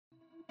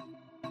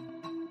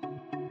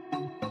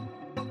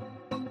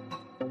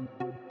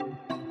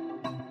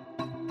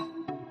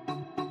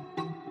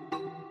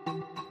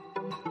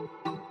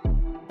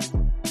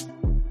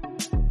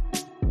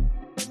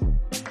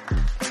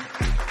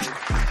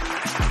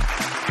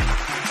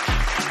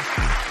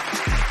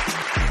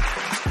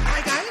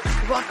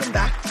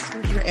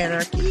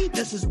Anarchy.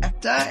 This is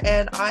Ekta,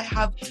 and I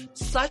have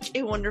such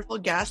a wonderful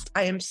guest.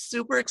 I am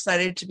super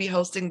excited to be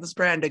hosting this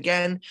brand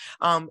again.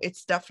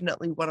 It's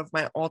definitely one of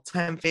my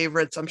all-time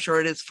favorites. I'm sure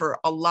it is for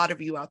a lot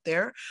of you out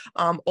there,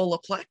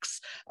 Olaplex.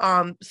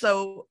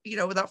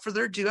 Without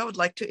further ado, I would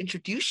like to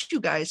introduce you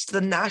guys to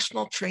the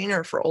national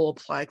trainer for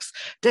Olaplex,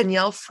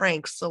 Danielle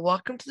Franks. So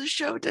welcome to the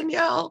show,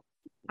 Danielle.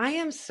 I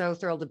am so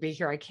thrilled to be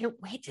here. I can't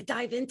wait to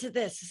dive into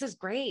this. This is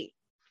great.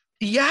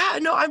 Yeah,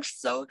 no, I'm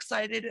so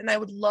excited, and I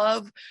would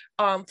love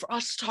for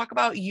us to talk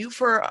about you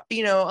for a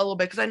little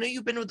bit, because I know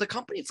you've been with the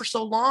company for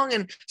so long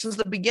and since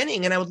the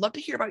beginning, and I would love to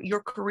hear about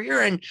your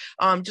career and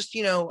all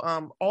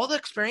the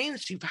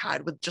experience you've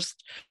had with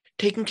just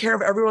taking care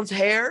of everyone's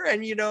hair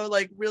and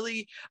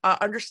really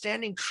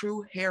understanding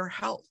true hair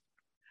health.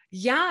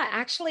 Yeah,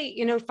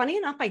 actually, funny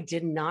enough, I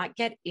did not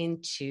get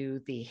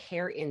into the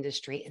hair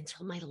industry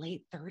until my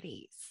late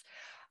 30s.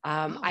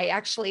 Oh. I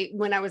actually,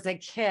 when I was a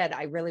kid,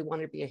 I really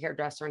wanted to be a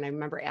hairdresser. And I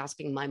remember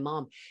asking my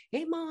mom,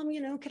 hey, mom,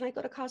 can I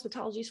go to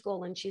cosmetology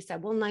school? And she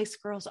said, well, nice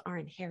girls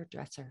aren't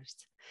hairdressers.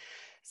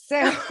 So,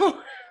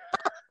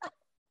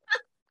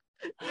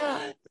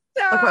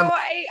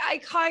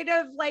 I kind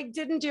of like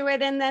didn't do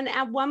it. And then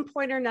at one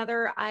point or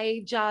another,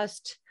 I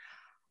just,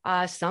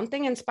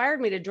 something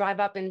inspired me to drive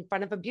up in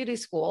front of a beauty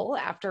school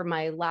after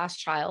my last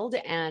child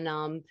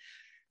and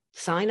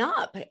sign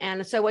up.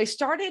 And so I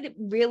started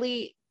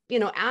really,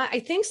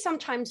 I think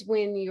sometimes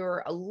when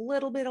you're a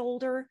little bit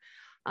older,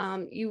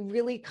 you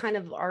really kind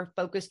of are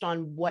focused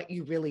on what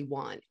you really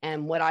want.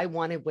 And what I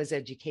wanted was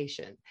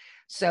education.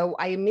 So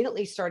I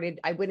immediately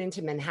I went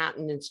into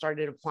Manhattan and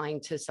started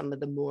applying to some of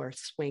the more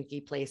swanky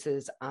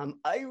places.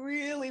 I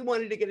really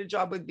wanted to get a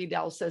job with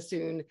Vidal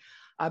Sassoon,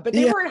 but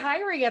they weren't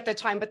hiring at the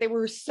time, but they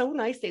were so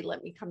nice. They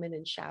let me come in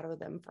and shadow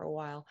them for a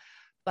while.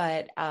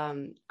 But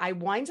I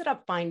winded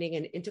up finding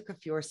an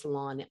Intercoiffure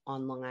salon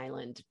on Long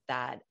Island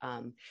that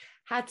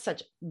had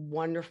such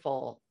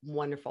wonderful,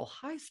 wonderful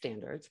high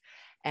standards.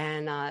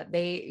 And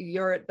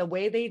the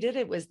way they did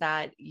it was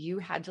that you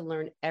had to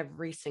learn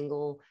every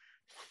single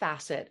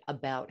facet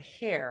about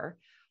hair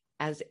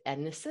as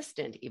an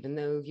assistant, even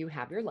though you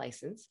have your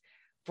license,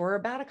 for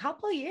about a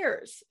couple of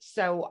years.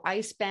 So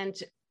I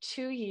spent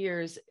 2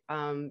 years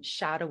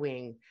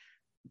shadowing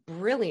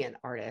brilliant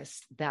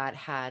artists that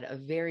had a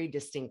very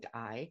distinct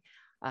eye,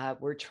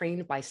 were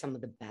trained by some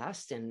of the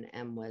best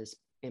and was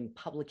in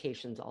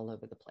publications all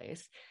over the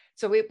place.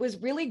 So it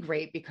was really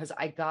great because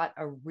I got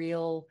a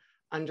real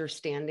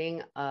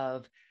understanding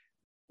of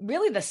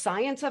really the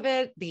science of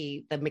it,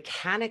 the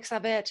mechanics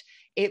of it.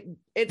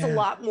 It's a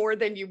lot more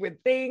than you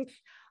would think.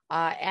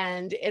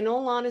 And in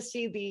all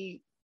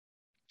honesty,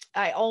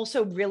 I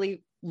also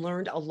really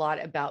learned a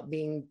lot about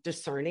being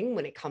discerning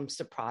when it comes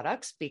to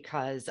products,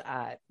 because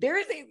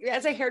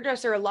as a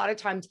hairdresser, a lot of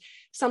times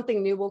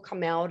something new will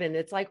come out and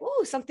it's like,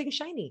 oh, something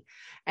shiny.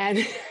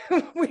 And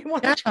we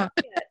want to try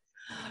it.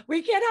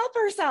 We can't help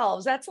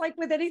ourselves. That's like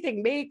with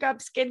anything, makeup,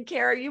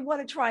 skincare, you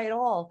want to try it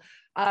all.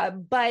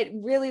 But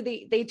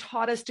really, they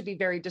taught us to be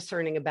very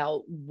discerning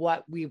about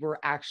what we were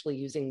actually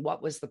using,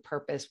 what was the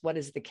purpose, what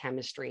is the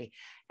chemistry,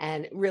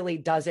 and really,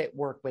 does it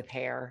work with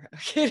hair?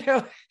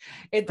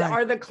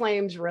 Are the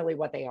claims really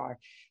what they are?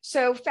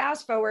 So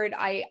fast forward,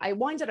 I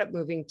winded up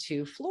moving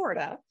to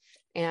Florida,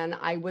 and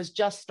I was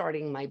just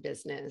starting my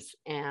business,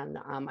 and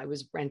I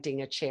was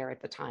renting a chair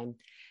at the time.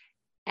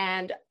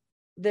 And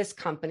this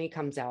company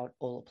comes out,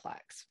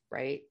 Olaplex,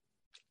 right?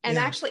 And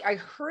actually, I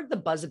heard the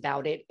buzz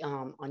about it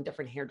on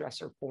different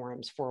hairdresser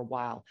forums for a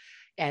while.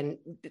 And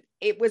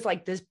it was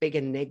like this big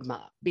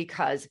enigma,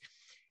 because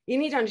you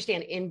need to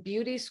understand, in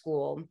beauty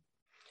school,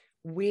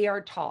 we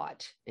are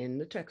taught in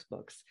the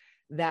textbooks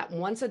that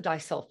once a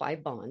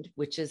disulfide bond,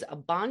 which is a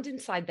bond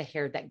inside the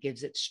hair that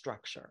gives it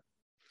structure.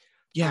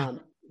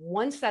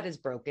 Once that is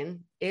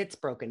broken, it's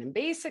broken. And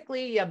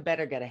basically, you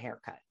better get a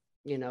haircut.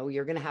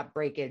 You're going to have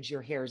breakage.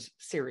 Your hair's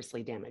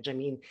seriously damaged. I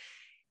mean,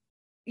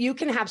 you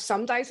can have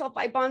some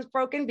disulfide bonds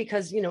broken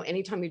because,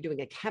 anytime you're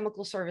doing a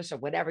chemical service or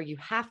whatever, you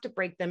have to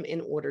break them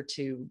in order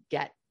to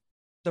get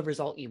the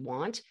result you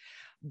want.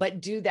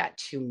 But do that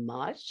too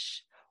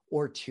much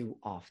or too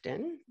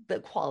often, the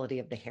quality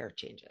of the hair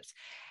changes.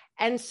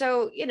 And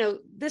so,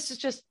 this is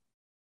just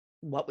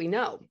what we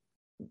know.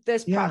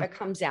 This product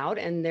comes out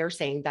and they're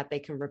saying that they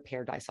can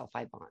repair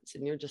disulfide bonds.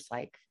 And you're just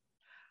like,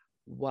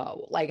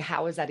 whoa, like,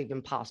 how is that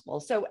even possible?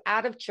 So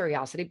out of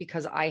curiosity,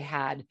 because I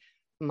had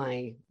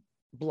my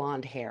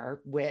blonde hair,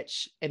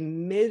 which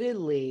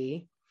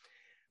admittedly,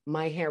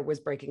 my hair was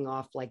breaking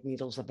off like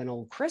needles of an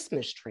old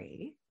Christmas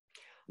tree.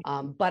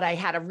 But I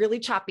had a really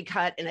choppy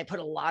cut and I put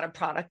a lot of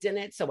product in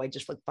it. So I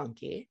just looked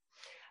funky.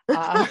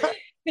 But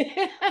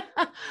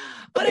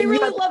I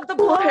really love the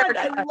blonde.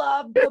 I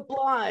love the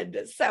blonde.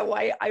 So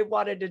I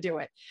wanted to do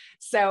it.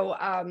 So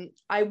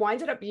I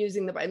winded up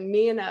using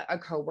me and a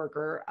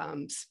coworker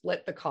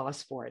split the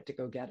cost for it to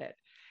go get it.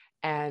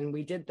 And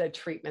we did the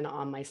treatment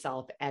on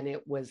myself, and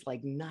it was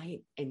like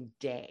night and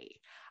day.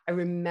 I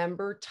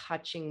remember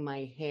touching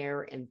my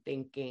hair and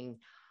thinking,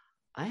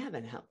 I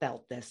haven't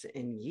felt this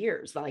in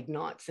years, like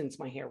not since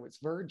my hair was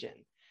virgin.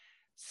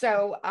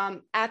 So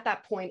at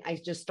that point, I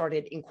just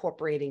started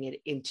incorporating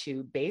it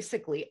into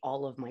basically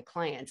all of my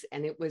clients.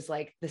 And it was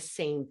like the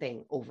same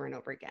thing over and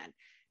over again.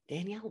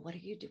 Danielle, what are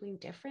you doing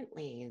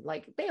differently?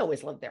 Like they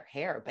always loved their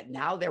hair, but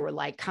now they were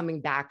like coming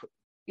back,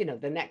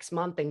 the next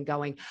month and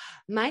going,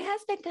 my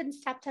husband couldn't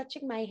stop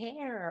touching my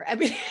hair. I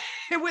mean,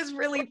 it was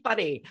really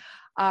funny.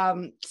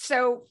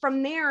 So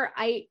from there,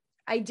 I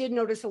did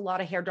notice a lot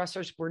of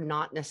hairdressers were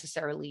not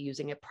necessarily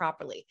using it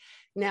properly.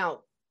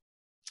 Now,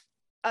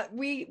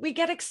 we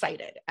get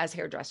excited as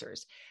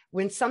hairdressers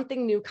when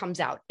something new comes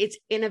out. It's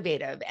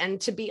innovative. And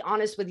to be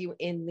honest with you,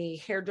 in the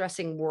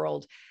hairdressing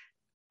world,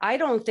 I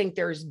don't think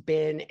there's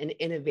been an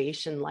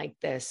innovation like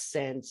this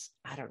since,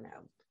 I don't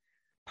know,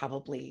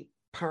 probably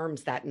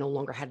perms that no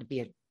longer had to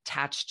be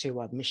attached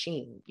to a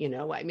machine.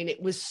 I mean,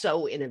 it was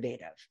so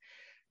innovative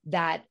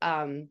that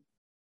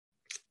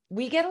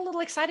we get a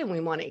little excited. We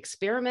want to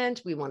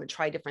experiment. We want to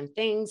try different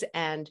things.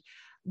 And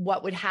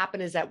what would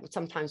happen is that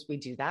sometimes we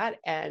do that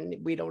and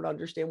we don't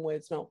understand why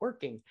it's not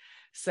working.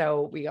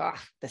 So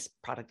this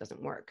product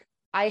doesn't work.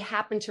 I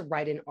happened to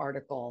write an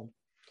article,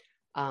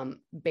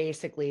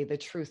 basically the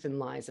truth and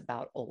lies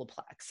about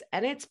Olaplex.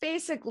 And it's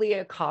basically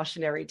a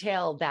cautionary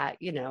tale that,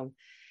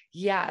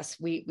 yes,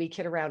 we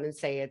kid around and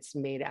say it's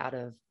made out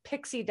of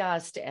pixie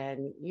dust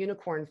and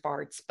unicorn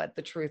farts. But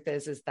the truth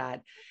is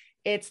that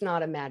it's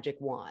not a magic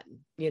wand.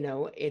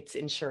 It's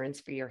insurance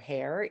for your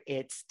hair.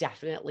 It's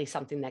definitely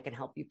something that can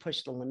help you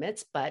push the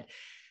limits. But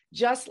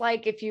just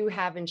like if you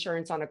have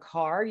insurance on a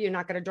car, you're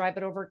not going to drive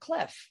it over a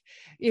cliff.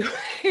 You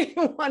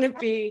want to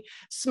be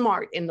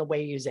smart in the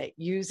way you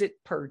use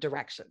it per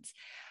directions.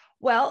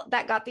 Well,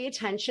 that got the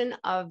attention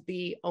of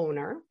the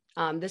owner.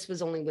 This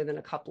was only within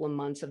a couple of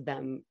months of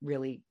them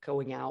really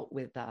going out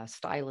with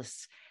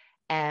stylists.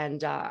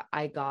 And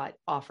I got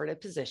offered a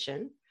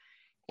position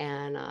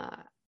and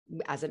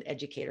as an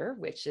educator,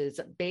 which is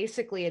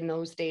basically in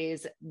those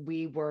days,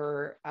 we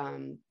were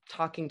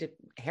talking to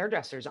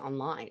hairdressers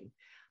online.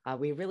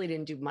 We really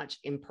didn't do much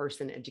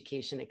in-person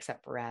education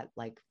except for at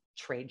like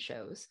trade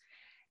shows.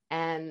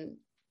 And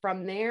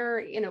from there,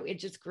 it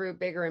just grew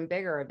bigger and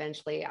bigger.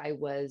 Eventually, I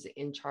was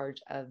in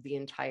charge of the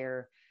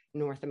entire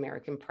North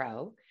American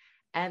Pro.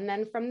 And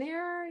then from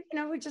there,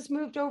 we just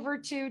moved over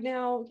to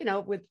now,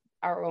 with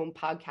our own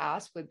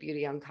podcast with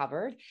Beauty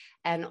Uncovered,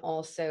 and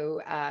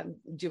also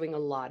doing a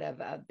lot of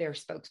their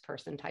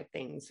spokesperson type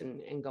things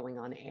and going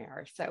on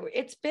air. So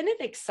it's been an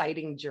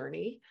exciting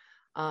journey.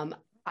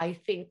 I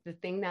think the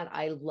thing that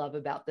I love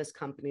about this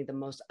company the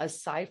most,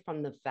 aside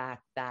from the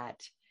fact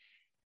that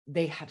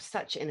they have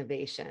such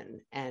innovation,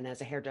 and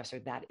as a hairdresser,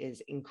 that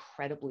is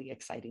incredibly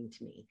exciting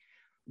to me.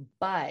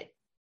 But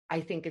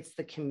I think it's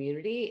the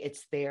community,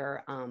 it's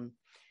their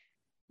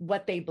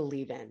what they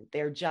believe in.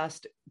 They're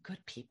just good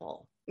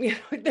people.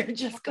 They're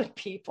just good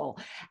people.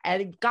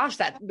 And gosh,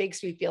 that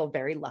makes me feel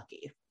very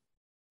lucky.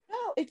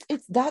 No,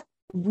 it's that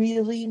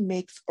really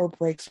makes or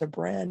breaks a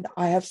brand.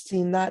 I have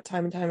seen that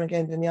time and time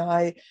again,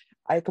 Danielle.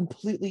 I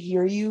completely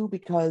hear you,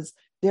 because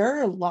there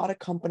are a lot of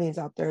companies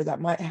out there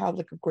that might have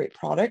like a great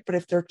product, but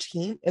if their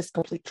team is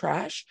complete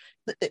trash,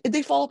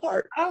 they fall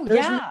apart. Oh,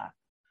 yeah.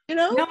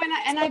 No,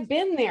 and I've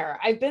been there.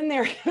 I've been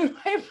there in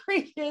my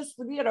previous,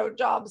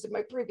 jobs in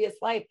my previous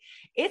life.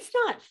 It's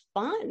not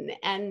fun.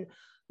 And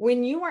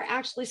when you are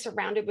actually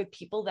surrounded with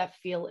people that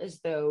feel as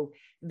though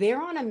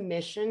they're on a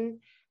mission,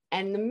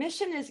 and the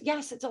mission is,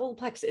 yes, it's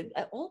Olaplex.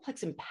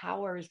 Olaplex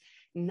empowers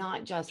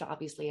not just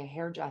obviously a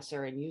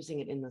hairdresser and using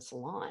it in the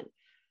salon,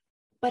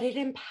 but it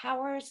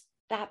empowers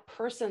that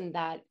person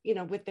that,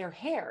 with their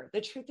hair.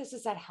 The truth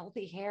is that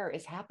healthy hair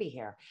is happy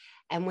hair.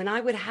 And when I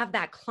would have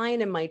that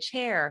client in my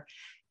chair,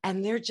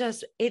 and they're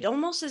just, it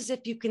almost as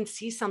if you can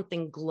see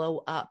something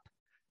glow up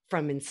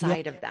from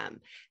inside of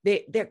them.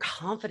 Their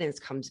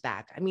confidence comes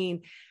back. I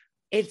mean,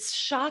 it's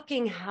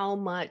shocking how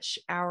much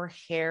our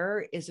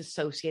hair is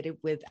associated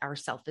with our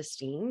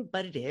self-esteem,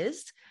 but it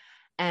is.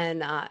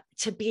 And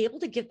to be able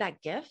to give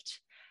that gift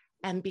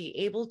and be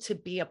able to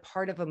be a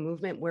part of a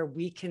movement where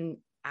we can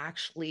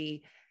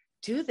actually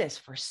do this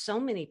for so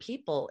many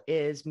people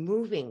is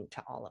moving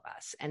to all of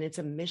us. And it's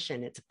a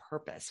mission, it's a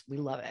purpose. We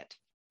love it.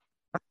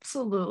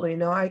 Absolutely.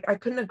 No, I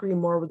couldn't agree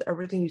more with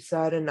everything you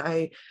said. And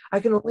I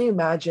can only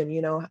imagine,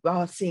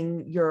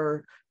 seeing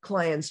your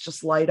clients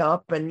just light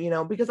up,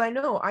 and, because I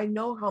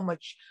know how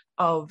much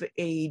of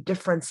a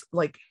difference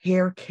like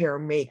hair care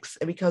makes.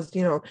 And because,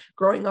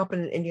 growing up in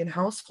an Indian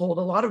household,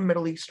 a lot of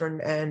Middle Eastern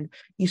and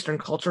Eastern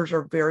cultures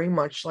are very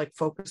much like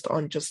focused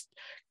on just,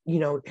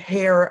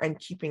 hair and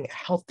keeping it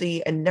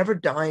healthy and never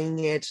dyeing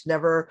it,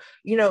 never,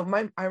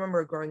 I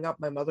remember growing up,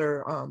 my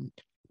mother,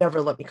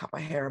 never let me cut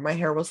my hair. My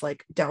hair was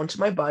like down to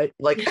my butt,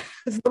 like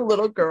as a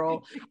little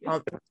girl,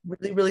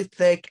 really, really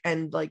thick.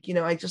 And like,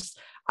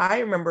 I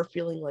remember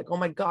feeling like, oh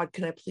my God,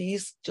 can I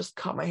please just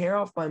cut my hair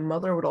off? My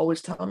mother would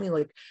always tell me,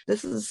 like,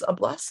 this is a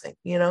blessing,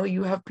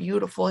 you have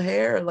beautiful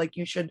hair, like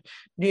you should,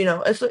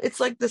 it's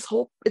like this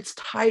whole, it's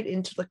tied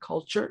into the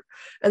culture.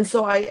 And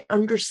so I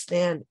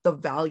understand the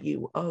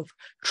value of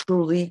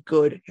truly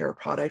good hair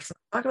products.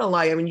 I'm not gonna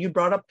lie, I mean, you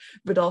brought up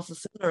Vidal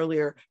Sassoon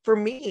earlier. For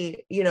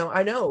me,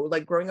 I know,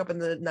 like growing up in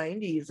the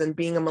 90s and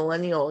being a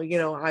millennial,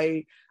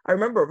 I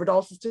remember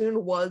Vidal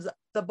Sassoon was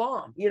the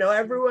bomb.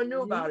 Everyone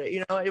knew Mhm. about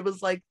it. It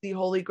was like the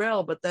holy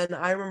grail. But then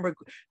I remember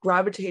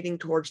gravitating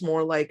towards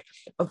more like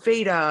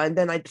Aveda, and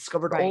then I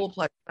discovered Right.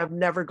 Olaplex. I've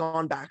never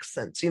gone back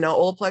since.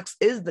 Olaplex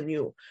is the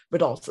new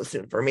Vidal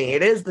Sassoon for me.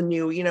 It is the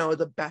new,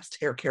 the best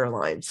hair care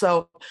line.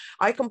 So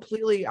I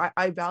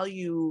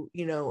value,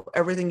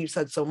 everything you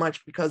said so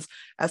much, because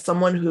as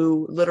someone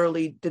who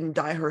literally didn't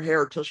dye her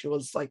hair till she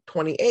was like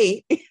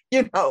 28,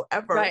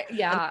 ever. Right.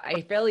 Yeah,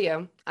 I feel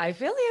you. I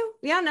feel you.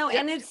 Yeah, no,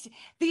 Yeah. and it's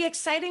the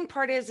exciting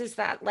part is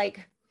that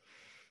like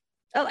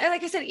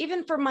I said,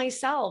 even for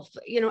myself,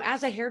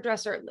 as a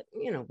hairdresser,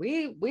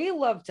 we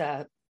love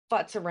to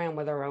futz around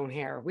with our own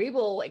hair. We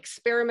will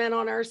experiment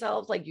on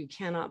ourselves like you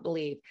cannot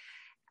believe.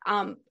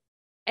 Um,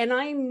 and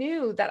I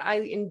knew that I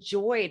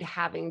enjoyed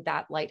having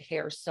that light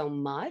hair so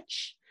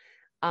much.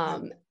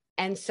 Um,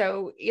 and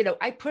so,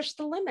 I pushed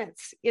the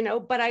limits,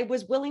 but I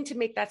was willing to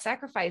make that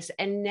sacrifice.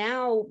 And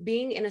now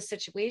being in a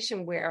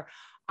situation where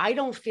I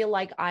don't feel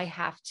like I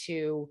have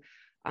to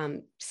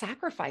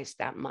sacrifice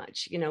that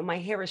much. My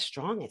hair is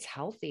strong, it's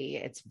healthy,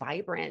 it's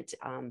vibrant.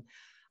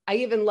 I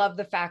even love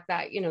the fact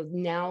that,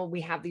 now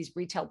we have these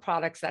retail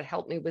products that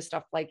help me with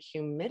stuff like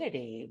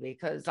humidity,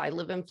 because I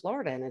live in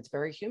Florida and it's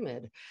very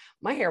humid.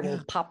 My hair will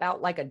Yeah. pop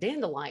out like a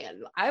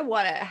dandelion. I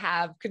want to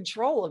have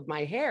control of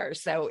my hair.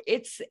 So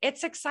it's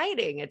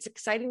exciting. It's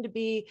exciting to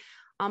be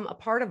a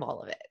part of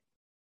all of it.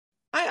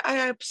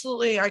 I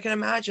absolutely, I can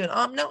imagine.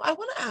 Now I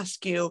want to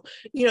ask you,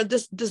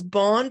 this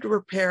bond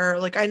repair,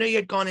 like I know you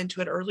had gone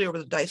into it earlier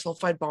with the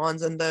disulfide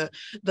bonds and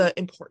the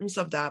importance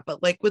of that,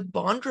 but like with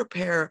bond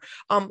repair,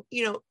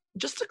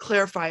 just to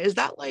clarify, is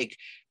that like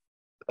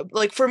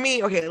for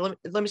me, okay, let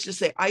me just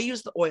say, I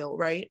use the oil,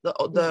 right?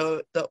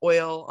 Mhm. The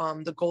oil,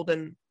 the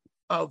golden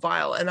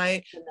vial, and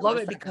I love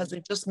Vanilla it because second.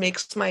 it just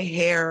makes my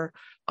hair,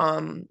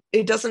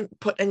 it doesn't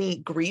put any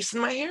grease in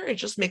my hair. It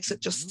just makes it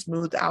just Mhm.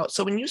 smooth out.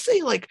 So when you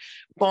say like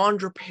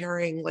bond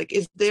repairing, like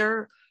is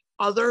there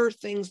other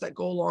things that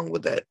go along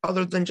with it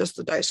other than just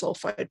the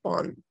disulfide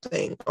bond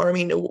thing? Or I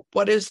mean,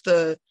 what is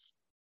the,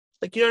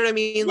 like, you know what I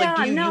mean? Like,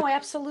 do Yeah, you use? no,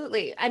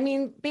 absolutely. I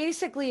mean,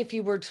 basically, if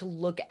you were to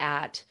look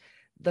at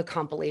the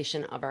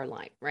compilation of our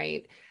line,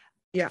 right?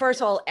 Yeah.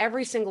 First of all,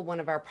 every single one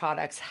of our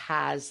products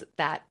has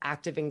that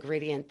active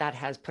ingredient that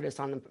has put us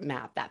on the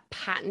map, that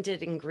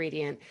patented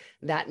ingredient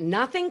that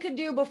nothing could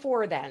do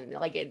before then.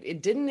 Like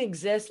it didn't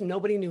exist.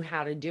 Nobody knew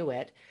how to do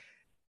it.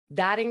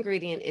 That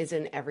ingredient is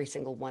in every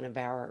single one of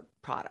our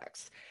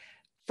products.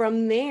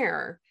 From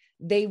there,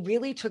 they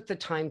really took the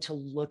time to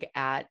look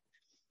at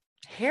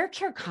hair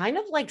care kind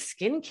of like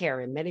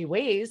skincare in many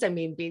ways. I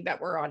mean, being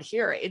that we're on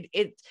here,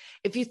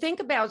 if you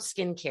think about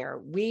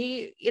skincare,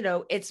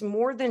 it's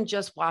more than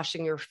just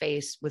washing your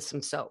face with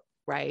some soap,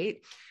 right?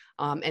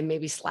 And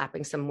maybe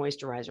slapping some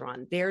moisturizer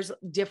on. There's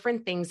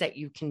different things that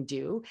you can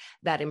do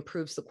that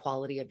improves the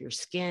quality of your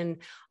skin,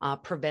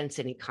 prevents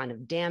any kind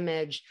of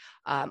damage,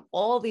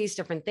 all these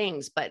different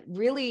things. But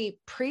really,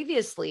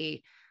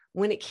 previously,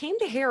 when it came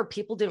to hair,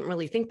 people didn't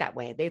really think that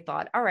way. They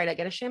thought, all right, I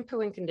get a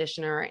shampoo and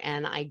conditioner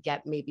and I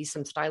get maybe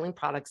some styling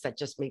products that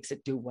just makes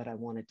it do what I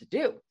want it to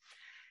do.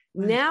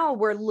 Right. Now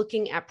we're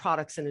looking at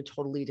products in a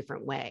totally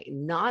different way.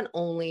 Not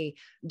only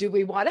do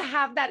we want to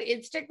have that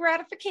instant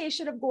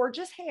gratification of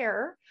gorgeous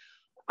hair,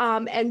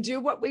 and do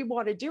what we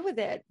want to do with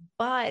it,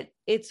 but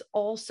it's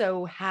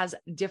also has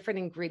different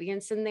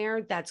ingredients in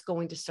there that's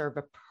going to serve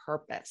a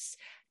purpose.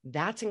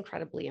 That's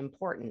incredibly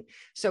important.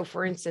 So,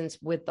 for instance,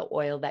 with the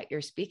oil that you're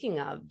speaking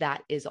of,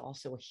 that is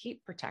also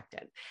heat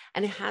protected.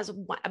 And it has,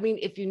 I mean,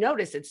 if you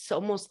notice, it's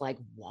almost like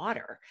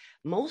water.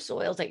 Most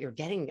oils that you're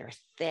getting, they're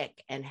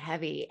thick and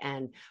heavy.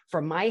 And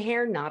for my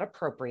hair, not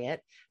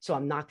appropriate. So,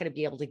 I'm not going to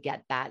be able to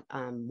get that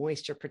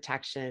moisture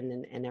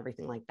protection and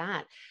everything like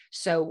that.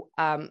 So,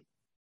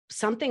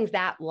 something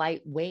that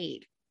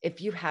lightweight, if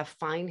you have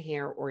fine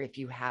hair or if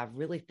you have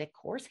really thick,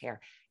 coarse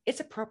hair, it's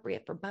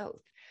appropriate for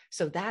both.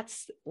 So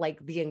that's like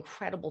the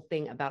incredible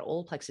thing about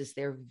Olaplex is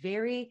they're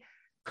very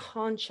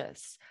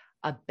conscious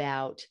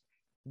about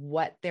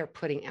what they're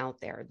putting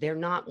out there. They're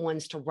not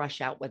ones to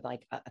rush out with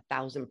like a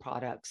thousand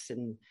products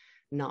and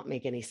not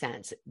make any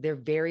sense. They're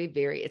very,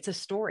 very, it's a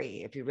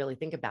story if you really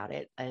think about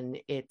it. And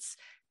it's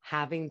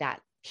having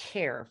that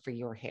care for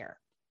your hair.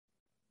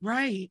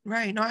 Right,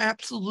 right. No,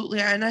 absolutely.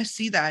 And I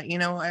see that,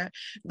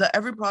 the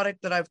every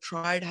product that I've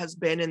tried has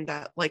been in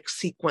that like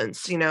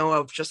sequence,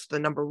 of just the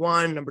number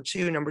one, number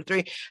two, number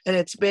three. And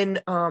it's been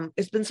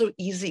so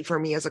easy for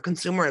me as a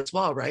consumer as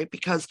well, right?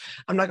 Because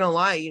I'm not gonna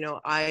lie,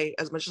 I,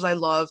 as much as I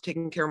love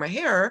taking care of my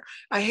hair,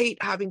 I hate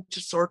having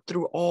to sort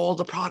through all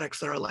the products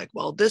that are like,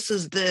 well, this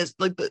is this,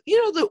 like the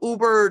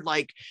Uber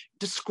like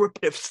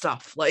descriptive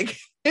stuff. Like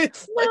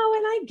It's No, like,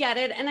 and I get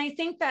it. And I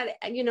think that,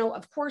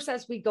 of course,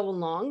 as we go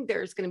along,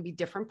 there's going to be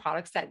different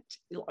products that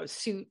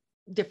suit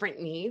different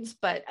needs.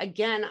 But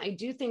again, I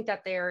do think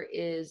that there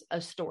is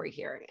a story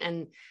here.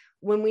 And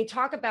when we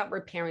talk about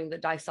repairing the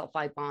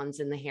disulfide bonds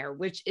in the hair,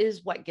 which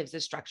is what gives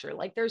it structure,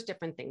 like there's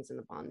different things in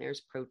the bond.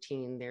 There's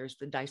protein, there's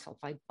the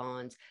disulfide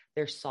bonds,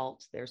 there's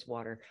salt, there's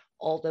water.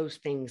 All those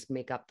things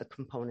make up the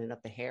component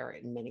of the hair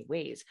in many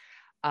ways.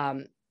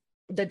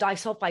 The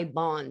disulfide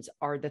bonds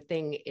are the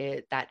thing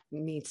that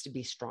needs to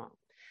be strong.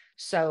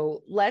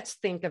 So let's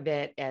think of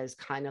it as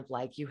kind of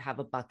like you have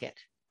a bucket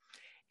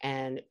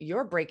and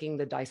you're breaking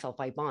the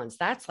disulfide bonds.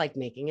 That's like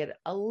making it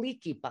a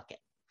leaky bucket.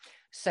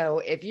 So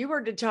if you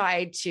were to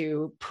try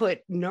to put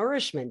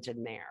nourishment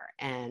in there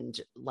and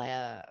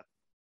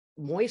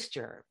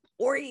moisture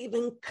or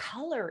even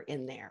color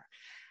in there,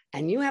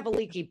 and you have a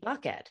leaky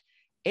bucket,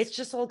 it's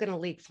just all going to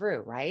leak through,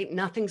 right?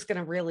 Nothing's going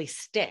to really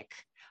stick.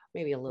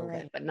 Maybe a little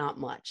bit, but not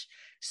much.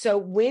 So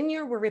when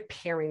you're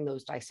repairing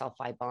those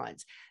disulfide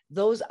bonds,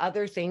 those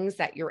other things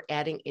that you're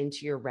adding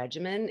into your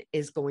regimen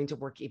is going to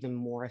work even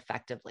more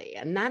effectively.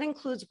 And that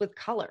includes with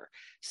color.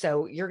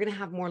 So you're going to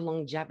have more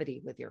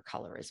longevity with your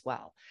color as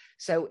well.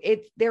 So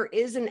there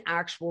is an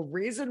actual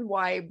reason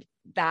why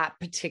that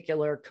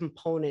particular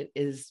component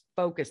is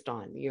focused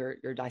on your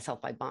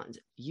disulfide bonds.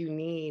 You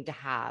need to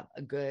have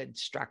a good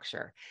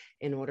structure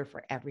in order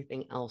for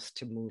everything else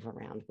to move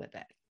around with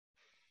it.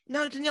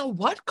 now, Danielle,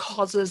 what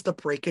causes the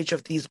breakage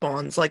of these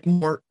bonds, like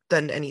more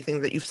than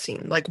anything that you've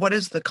seen? Like, what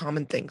is the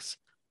common things?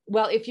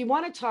 Well, if you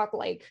want to talk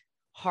like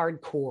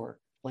hardcore,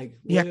 like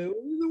Yeah. the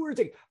word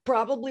thing,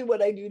 probably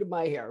what I do to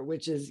my hair,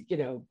 which is,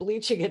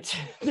 bleaching it.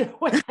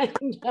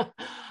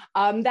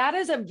 That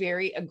is a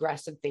very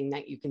aggressive thing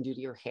that you can do to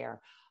your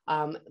hair.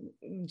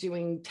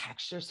 Doing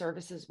texture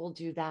services will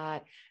do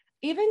that.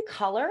 Even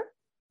color,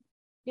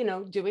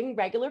 doing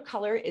regular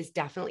color is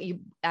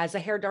definitely, as a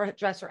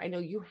hairdresser, I know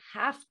you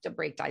have to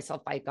break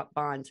disulfide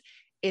bonds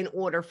in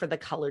order for the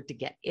color to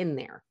get in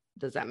there.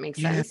 Does that make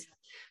sense?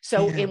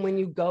 So, and when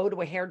you go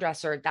to a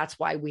hairdresser, that's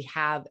why we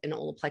have an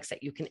Olaplex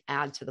that you can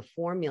add to the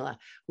formula,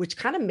 which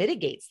kind of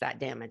mitigates that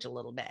damage a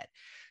little bit.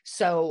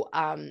 So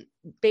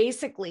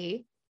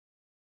basically,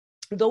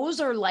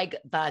 those are like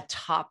the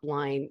top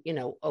line,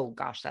 oh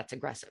gosh, that's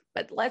aggressive.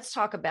 But let's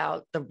talk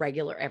about the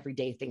regular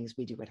everyday things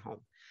we do at home.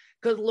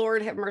 Good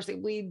Lord have mercy.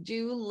 We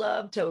do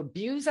love to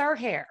abuse our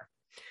hair.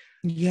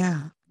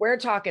 Yeah. We're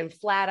talking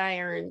flat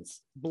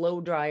irons,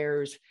 blow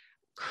dryers,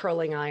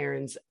 curling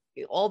irons.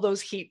 All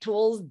those heat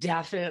tools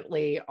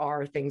definitely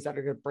are things that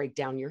are going to break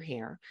down your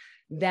hair.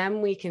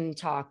 Then we can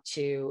talk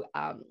to,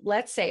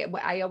 let's say,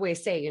 I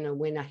always say,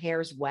 when a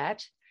hair's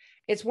wet,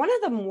 it's one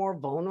of the more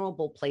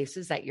vulnerable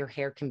places that your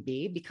hair can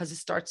be because it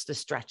starts to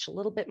stretch a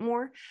little bit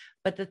more.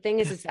 But the thing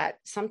is that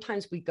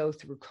sometimes we go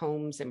through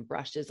combs and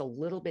brushes a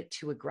little bit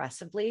too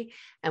aggressively,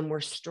 and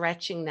we're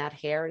stretching that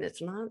hair and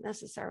it's not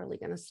necessarily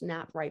going to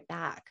snap right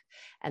back.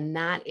 And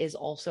that is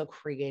also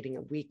creating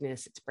a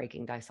weakness. It's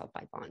breaking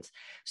disulfide bonds.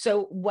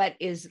 So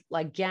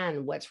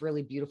what's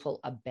really beautiful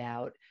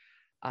about,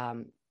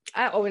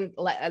 and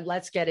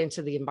let's get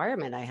into the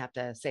environment. I have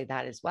to say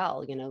that as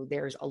well.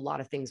 There's a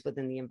lot of things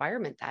within the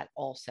environment that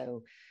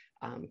also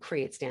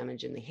creates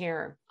damage in the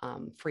hair,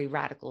 free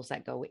radicals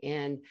that go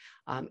in.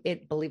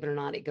 Believe it or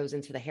not, it goes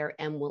into the hair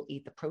and will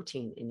eat the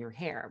protein in your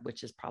hair,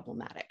 which is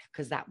problematic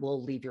because that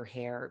will leave your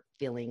hair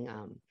feeling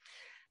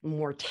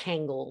more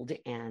tangled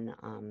and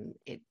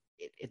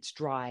it's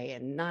dry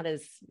and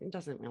it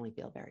doesn't really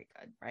feel very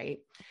good, right?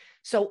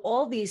 So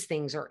all these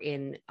things are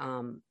in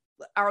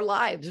our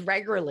lives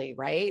regularly,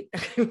 right?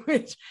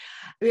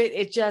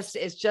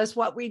 It's just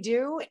what we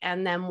do.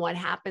 And then what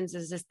happens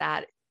is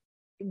that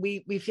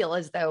we feel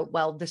as though,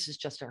 well, this is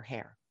just our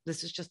hair.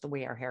 This is just the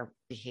way our hair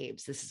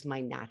behaves. This is my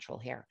natural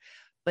hair.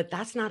 But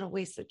that's not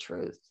always the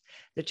truth.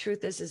 The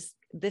truth is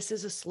this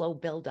is a slow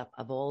buildup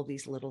of all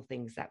these little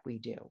things that we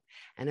do.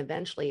 And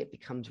eventually it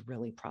becomes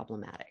really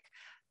problematic.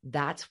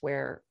 That's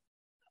where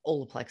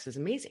Olaplex is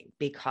amazing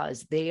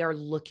because they are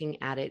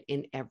looking at it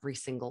in every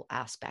single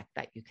aspect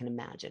that you can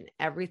imagine.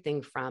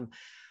 Everything from,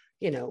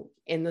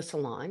 in the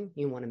salon,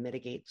 you want to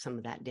mitigate some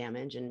of that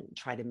damage and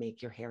try to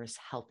make your hair as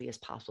healthy as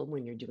possible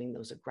when you're doing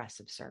those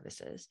aggressive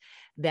services.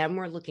 Then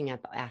we're looking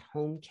at the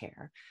at-home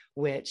care,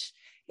 which,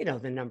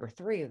 the number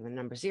 3 or the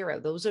number 0,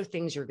 those are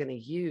things you're going to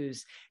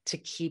use to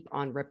keep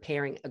on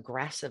repairing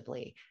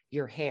aggressively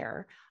your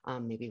hair,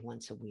 maybe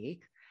once a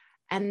week.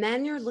 And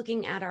then you're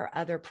looking at our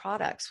other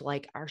products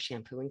like our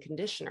shampoo and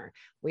conditioner.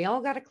 We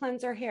all got to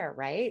cleanse our hair,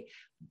 right?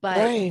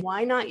 But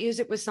why not use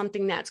it with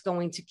something that's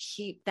going to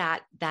keep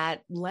that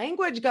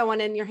language going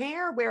in your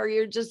hair where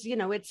you're just,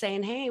 it's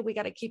saying, hey, we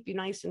got to keep you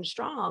nice and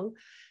strong.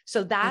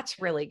 So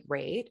that's really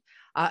great.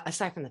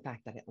 Aside from the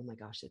fact that, oh my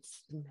gosh, it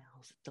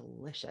smells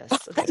delicious.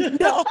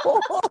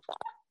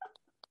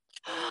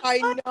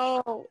 I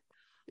know.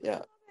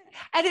 Yeah.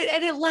 And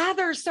it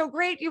lathers so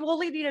great. You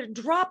only need to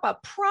drop a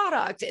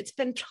product. It's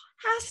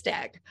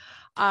fantastic.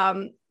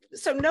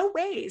 so no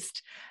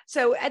waste.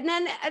 So, and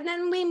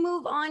then we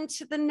move on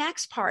to the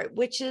next part,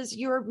 which is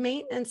your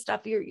maintenance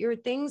stuff, your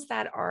things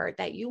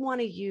that you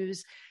want to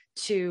use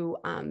to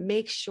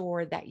make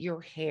sure that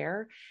your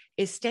hair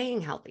is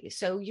staying healthy.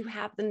 So you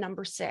have the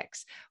number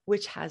 6,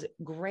 which has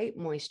great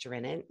moisture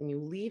in it, and you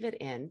leave it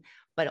in,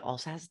 but it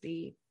also has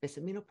the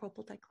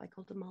bis-aminopropyl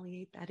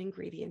diglycol that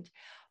ingredient.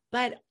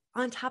 But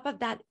on top of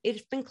that,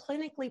 it's been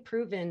clinically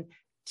proven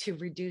to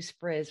reduce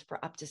frizz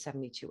for up to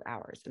 72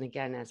 hours. And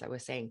again, as I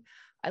was saying,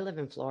 I live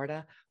in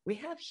Florida. We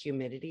have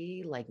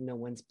humidity like no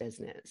one's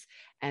business.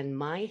 And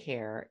my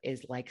hair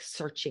is like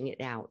searching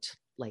it out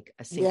like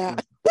a sinking.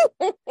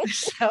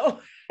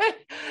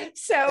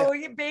 So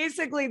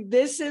basically,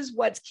 this is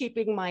what's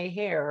keeping my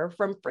hair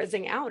from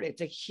frizzing out.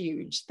 It's a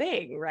huge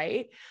thing,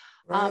 right?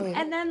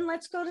 And then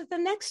let's go to the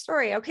next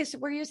story. Okay, so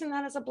we're using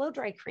that as a blow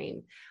dry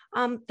cream.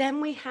 Then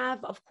we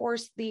have, of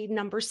course, the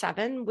number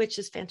 7, which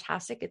is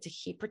fantastic. It's a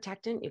heat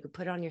protectant. You can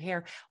put it on your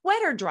hair,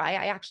 wet or dry.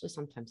 I actually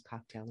sometimes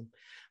cocktail them.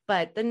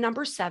 But the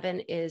number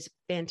 7 is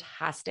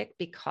fantastic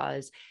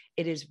because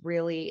it is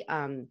really,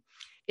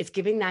 it's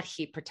giving that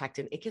heat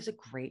protectant. It gives a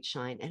great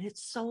shine, and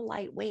it's so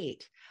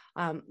lightweight.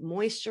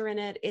 Moisture in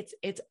it.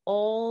 It's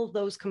all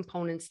those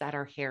components that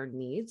our hair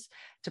needs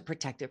to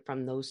protect it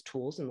from those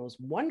tools and those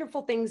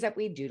wonderful things that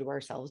we do to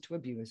ourselves to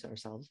abuse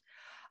ourselves.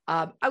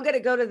 I'm going to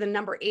go to the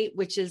number 8,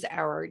 which is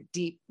our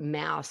deep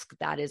mask.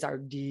 That is our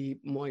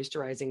deep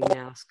moisturizing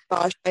mask.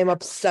 Gosh, I'm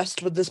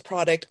obsessed with this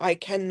product. I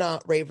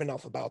cannot rave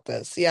enough about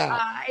this. Yeah.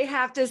 I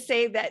have to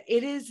say that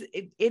it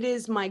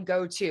is my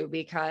go-to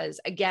because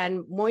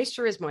again,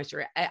 moisture is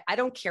moisture. I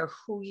don't care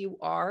who you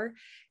are.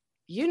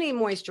 You need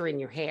moisture in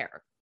your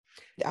hair.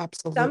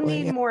 Absolutely. Some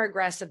need more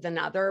aggressive than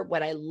other.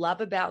 What I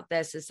love about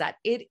this is that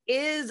it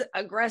is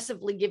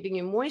aggressively giving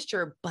you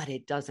moisture, but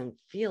it doesn't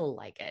feel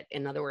like it.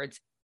 In other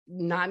words,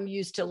 I'm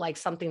used to like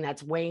something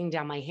that's weighing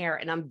down my hair,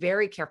 and I'm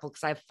very careful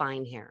because I have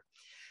fine hair.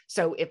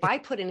 So if I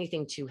put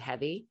anything too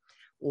heavy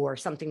or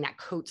something that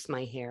coats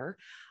my hair,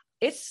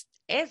 it's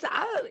going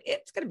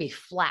to be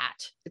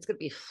flat. It's going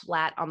to be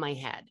flat on my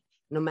head,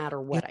 no matter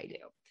what I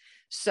do.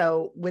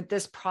 So with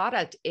this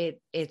product,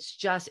 it's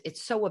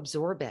so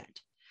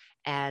absorbent.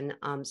 And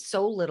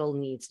so little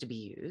needs to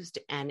be used,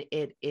 and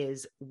it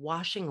is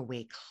washing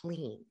away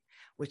clean,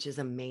 which is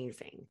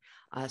amazing.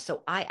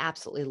 So I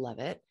absolutely love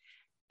it.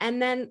 And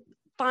then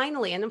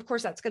finally, and of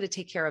course, that's going to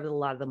take care of a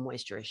lot of the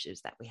moisture issues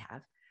that we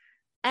have.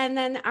 And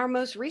then our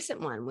most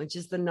recent one, which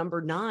is the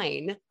number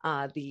 9,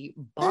 the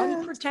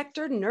Bond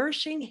Protector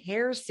Nourishing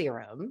Hair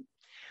Serum.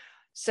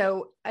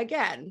 So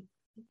again,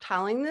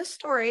 telling this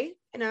story,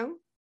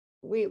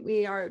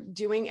 we are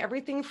doing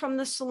everything from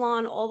the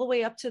salon all the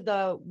way up to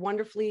the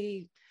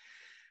wonderfully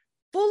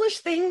foolish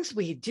things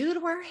we do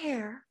to our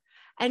hair.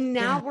 And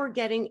now we're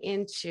getting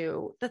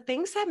into the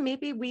things that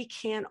maybe we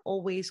can't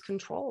always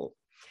control,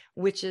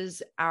 which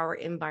is our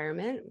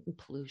environment,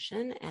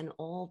 pollution, and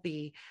all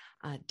the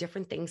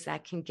different things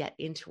that can get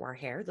into our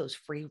hair, those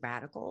free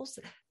radicals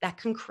that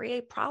can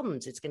create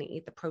problems. It's going to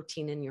eat the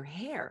protein in your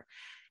hair.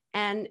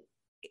 And,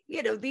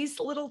 these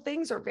little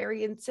things are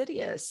very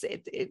insidious.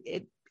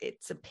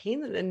 It's a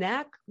pain in the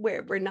neck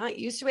where we're not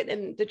used to it.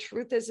 And the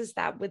truth is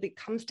that when it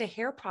comes to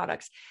hair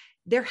products,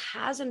 there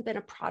hasn't been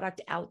a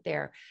product out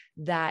there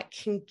that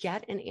can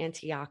get an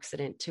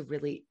antioxidant to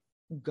really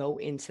go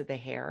into the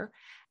hair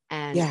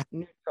and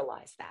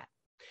neutralize that.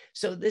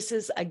 So this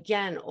is,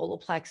 again,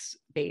 Olaplex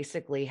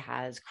basically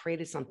has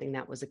created something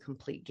that was a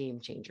complete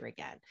game changer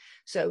again.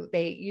 So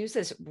they use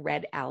this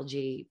red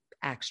algae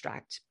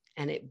extract,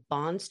 and it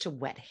bonds to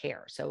wet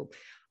hair. So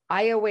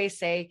I always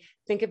say,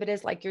 think of it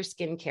as like your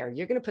skincare.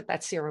 You're going to put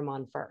that serum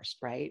on first,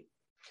 right?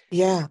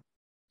 Yeah.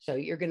 So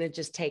you're going to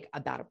just take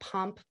about a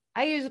pump.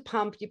 I use a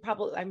pump. I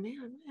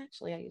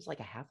use like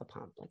a half a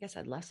pump. Like I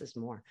said, less is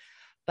more,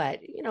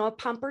 but a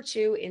pump or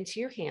two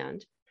into your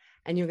hand,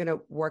 and you're going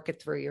to work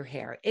it through your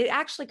hair. It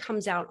actually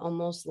comes out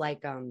almost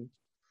like,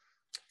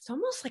 it's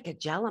almost like a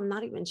gel. I'm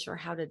not even sure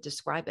how to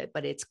describe it,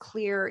 but it's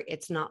clear.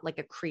 It's not like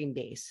a cream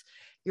base.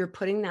 You're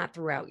putting that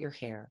throughout your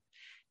hair.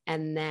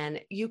 And then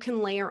you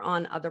can layer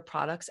on other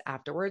products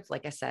afterwards.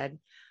 Like I said,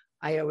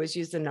 I always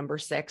use the number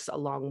 6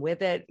 along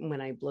with it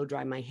when I blow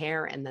dry my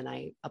hair, and then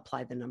I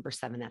apply the number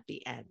 7 at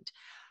the end.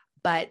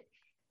 But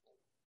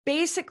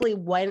basically,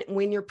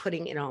 when you're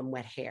putting it on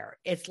wet hair,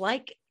 it's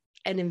like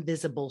an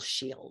invisible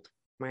shield,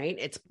 right?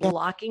 It's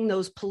blocking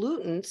those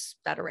pollutants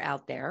that are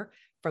out there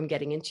from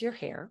getting into your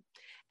hair,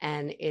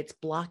 and it's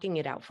blocking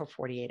it out for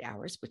 48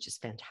 hours, which is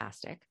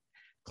fantastic,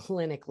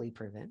 clinically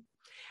proven.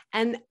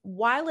 And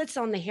while it's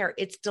on the hair,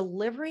 it's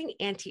delivering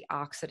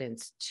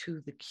antioxidants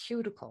to the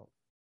cuticle.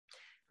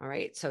 All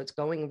right. So it's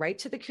going right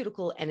to the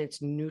cuticle, and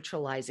it's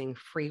neutralizing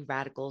free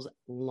radicals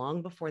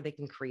long before they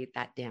can create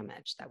that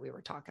damage that we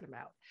were talking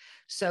about.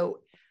 So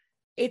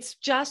it's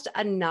just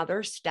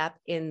another step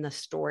in the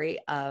story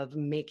of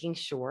making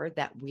sure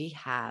that we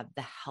have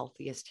the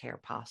healthiest hair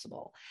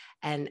possible.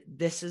 And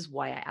this is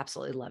why I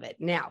absolutely love it.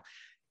 Now,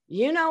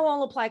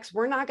 Olaplex,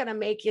 we're not going to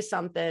make you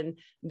something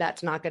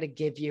that's not going to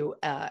give you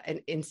an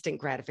instant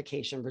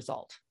gratification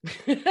result.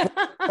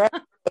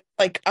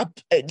 like up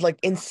like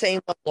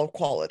insane level of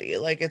quality.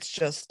 Like it's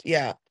just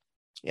yeah.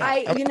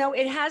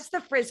 It has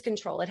the frizz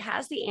control, it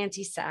has the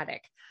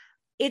anti-static,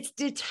 it's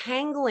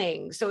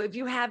detangling. So if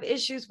you have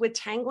issues with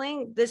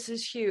tangling, this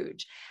is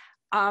huge.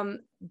 Um,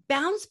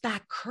 Bounce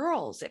back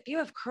curls. If you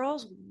have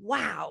curls,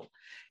 wow,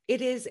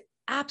 it is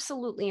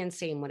absolutely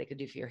insane what it could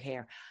do for your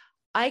hair.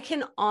 I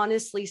can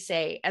honestly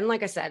say, and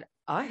like I said,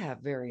 I have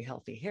very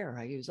healthy hair.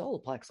 I use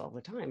Olaplex all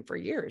the time for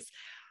years,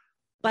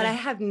 but I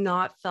Yeah. have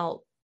not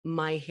felt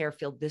my hair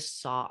feel this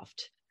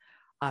soft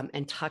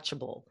and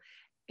touchable.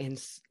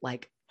 And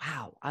like,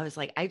 wow, I was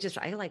like, I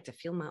like to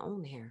feel my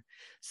own hair.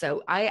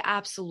 So I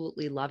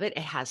absolutely love it.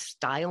 It has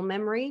style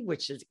memory,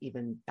 which is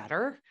even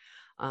better.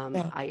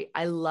 Yeah.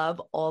 I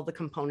love all the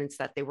components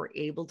that they were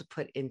able to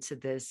put into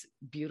this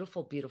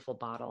beautiful, beautiful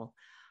bottle.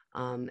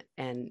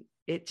 And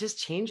it just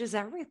changes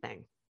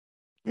everything.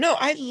 No,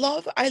 I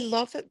love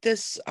that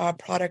this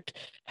product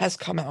has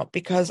come out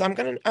because I'm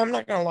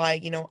not gonna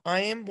lie, I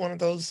am one of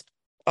those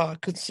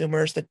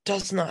consumers that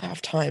does not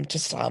have time to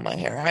style my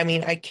hair. I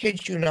mean, I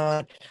kid you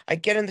not. I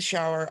get in the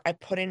shower, I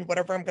put in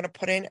whatever I'm gonna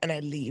put in, and I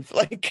leave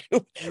like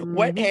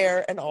wet Mhm.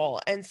 hair and all.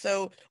 And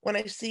so when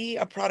I see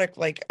a product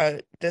like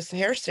this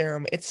hair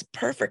serum, it's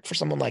perfect for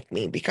someone like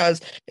me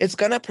because it's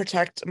gonna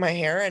protect my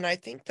hair. And I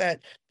think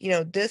that,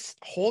 this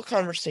whole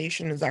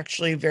conversation is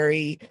actually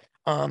very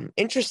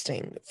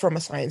interesting from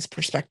a science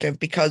perspective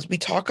because we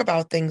talk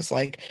about things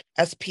like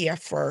SPF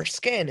for our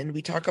skin and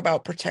we talk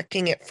about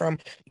protecting it from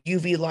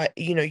UV light,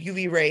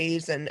 UV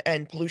rays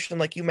and pollution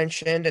like you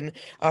mentioned and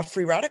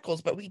free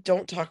radicals, but we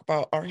don't talk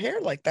about our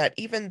hair like that,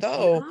 even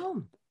though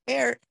No.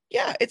 hair,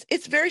 yeah,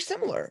 it's very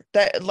similar.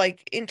 That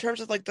like in terms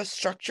of like the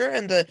structure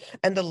and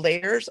the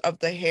layers of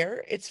the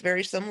hair, it's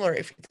very similar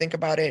if you think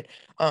about it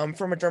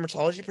from a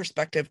dermatology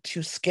perspective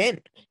to skin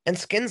and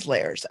skin's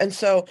layers. And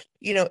so,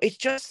 it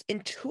just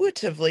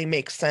intuitively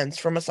makes sense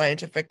from a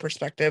scientific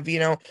perspective,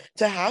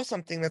 to have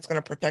something that's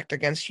going to protect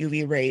against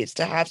UV rays,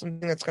 to have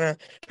something that's going to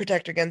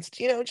protect against,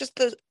 just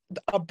the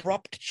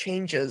abrupt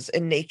changes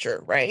in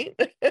nature, right?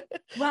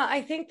 Well,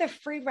 I think the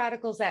free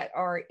radicals that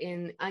are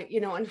in,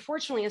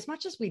 unfortunately, as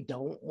much as we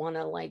don't want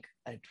to like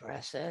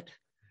address it,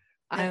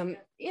 Yeah.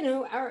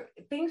 our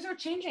things are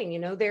changing.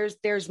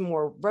 There's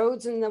more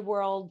roads in the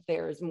world,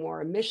 there's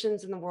more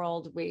emissions in the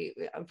world. We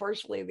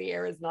unfortunately the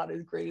air is not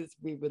as great as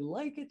we would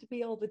like it to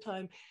be all the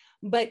time.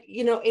 But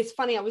it's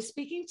funny. I was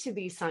speaking to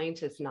these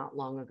scientists not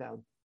long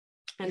ago,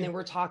 and they Yeah.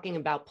 were talking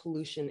about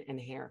pollution and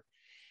hair.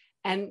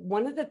 And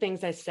one of the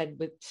things I said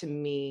to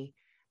me,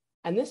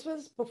 and this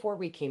was before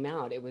we came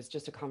out, it was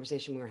just a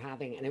conversation we were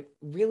having, and it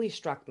really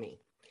struck me,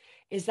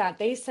 is that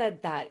they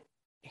said that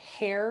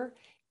hair,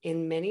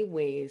 in many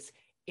ways,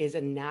 is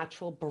a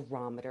natural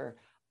barometer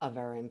of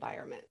our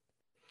environment.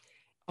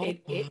 Oh,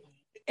 It wow.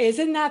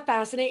 isn't that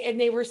fascinating?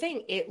 And they were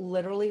saying it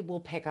literally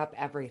will pick up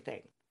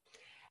everything.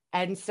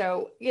 And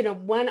so,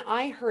 when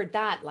I heard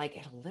that, like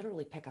it'll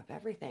literally pick up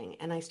everything.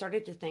 And I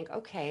started to think,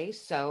 okay,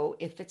 so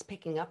if it's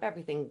picking up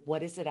everything,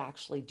 what is it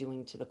actually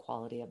doing to the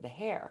quality of the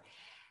hair?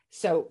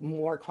 So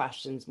more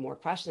questions, more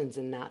questions.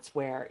 And that's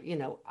where,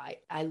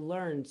 I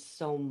learned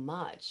so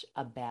much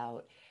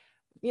about,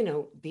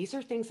 these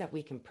are things that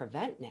we can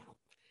prevent now.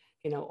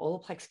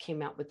 Olaplex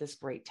came out with this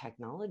great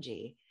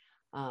technology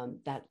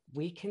that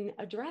we can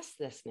address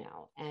this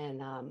now.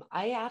 And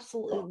I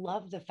absolutely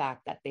love the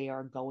fact that they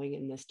are going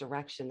in this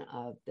direction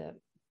of the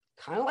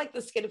kind of like the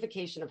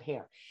skinification of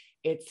hair.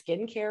 It's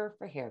skincare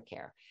for hair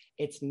care.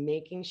 It's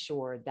making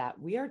sure that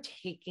we are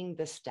taking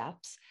the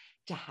steps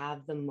to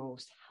have the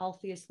most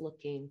healthiest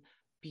looking,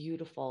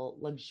 beautiful,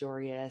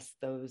 luxurious,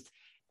 those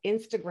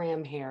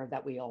Instagram hair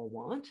that we all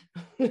want.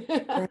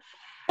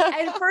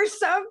 And for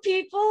some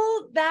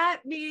people,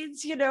 that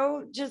means,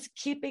 just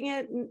keeping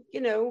it,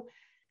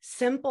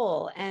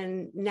 simple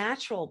and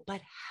natural,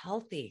 but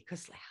healthy,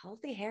 because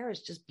healthy hair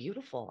is just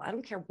beautiful. I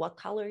don't care what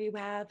color you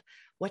have,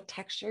 what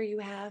texture you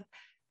have.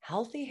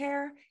 Healthy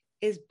hair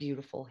is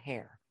beautiful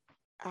hair.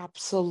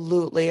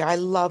 Absolutely. I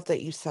love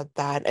that you said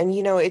that. And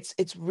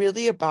it's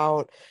really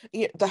about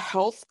the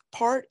health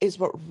part is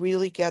what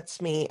really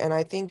gets me. And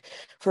I think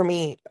for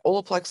me,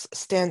 Olaplex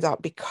stands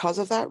out because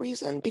of that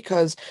reason.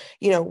 Because,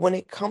 when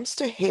it comes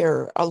to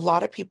hair, a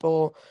lot of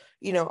people,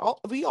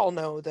 we all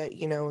know that,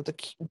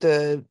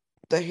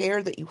 the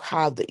hair that you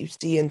have that you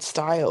see in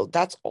style,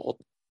 that's all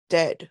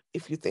dead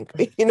if you think,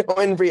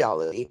 in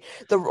reality.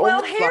 The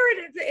Well, only hair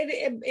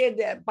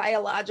in a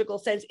biological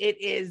sense, it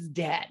is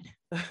dead.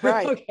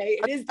 right. Okay,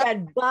 it is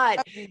dead,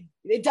 but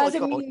it doesn't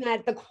Follicle. mean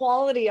that the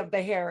quality of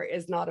the hair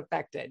is not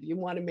affected. You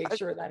want to make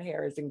sure that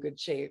hair is in good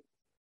shape.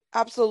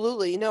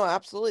 Absolutely. No,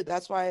 absolutely.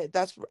 That's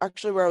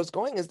actually where I was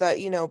going is that,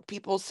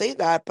 people say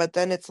that, but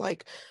then it's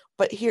like,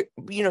 but here,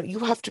 you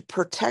have to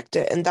protect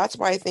it. And that's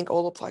why I think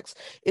Olaplex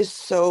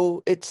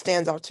it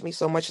stands out to me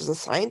so much as a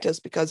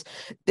scientist because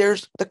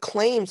the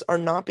claims are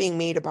not being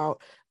made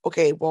about,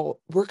 okay, well,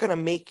 we're going to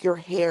make your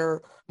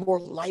hair more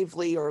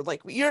lively, or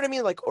like, you know what I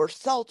mean? Like, or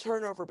cell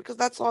turnover, because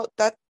that's all,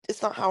 that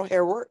is not how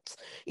hair works.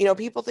 You know,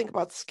 people think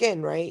about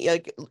skin, right?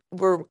 Like,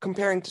 we're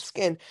comparing to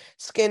skin.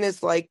 Skin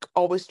is like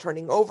always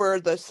turning over,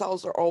 the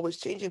cells are always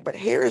changing, but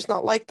hair is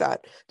not like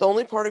that. The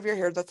only part of your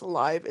hair that's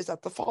alive is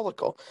at the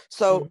follicle.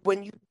 So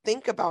when you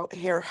think about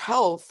hair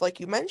health, like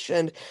you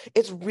mentioned,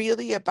 it's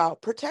really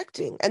about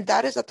protecting. And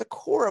that is at the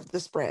core of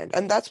this brand.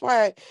 And that's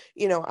why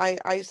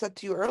I said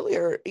to you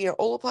earlier,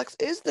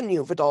 Olaplex is the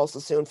new Vidal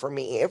Sassoon for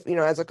me. If,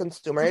 as a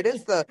consumer, it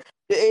is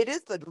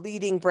the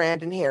leading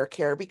brand in hair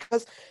care,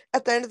 because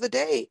at the end of the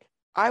day,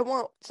 I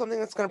want something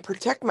that's going to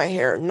protect my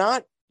hair,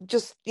 not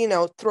just,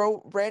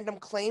 throw random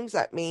claims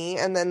at me,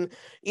 and then,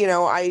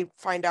 I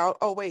find out,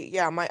 oh wait,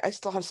 yeah, I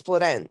still have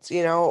split ends,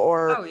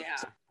 or Oh yeah.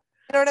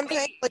 you know what I'm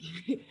saying? Like,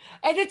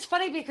 And it's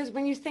funny because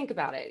when you think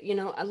about it,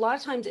 a lot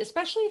of times,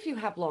 especially if you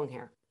have long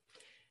hair,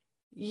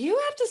 you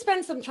have to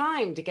spend some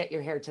time to get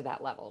your hair to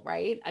that level,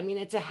 right? I mean,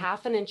 it's a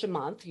half an inch a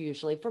month,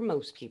 usually for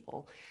most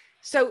people.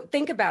 So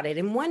think about it.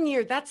 In 1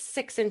 year, that's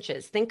 6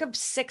 inches. Think of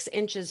 6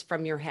 inches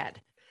from your head.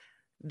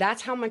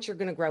 That's how much you're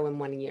going to grow in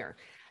 1 year.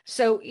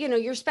 So,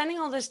 you're spending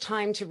all this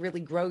time to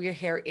really grow your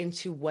hair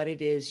into what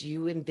it is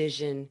you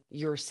envision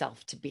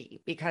yourself to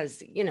be,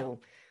 because,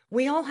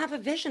 we all have a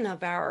vision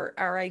of our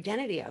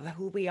identity, of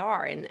who we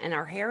are, and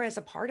our hair is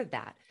a part of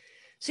that.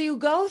 So you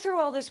go through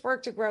all this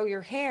work to grow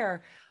your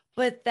hair,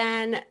 but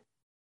then,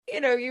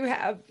 you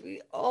have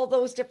all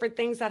those different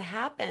things that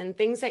happen,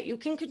 things that you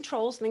can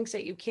control, things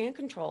that you can't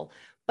control,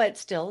 but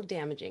still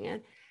damaging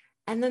it.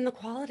 And then the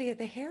quality of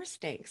the hair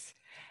stinks.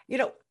 You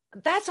know,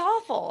 that's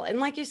awful.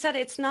 And like you said,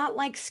 it's not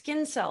like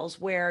skin cells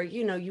where,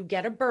 you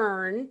get a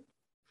burn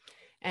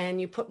and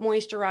you put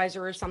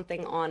moisturizer or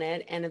something on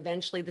it, and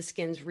eventually the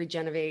skins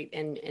regenerate,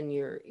 and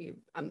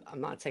I'm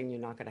not saying you're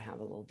not going to have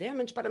a little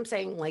damage, but I'm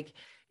saying, like,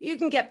 you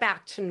can get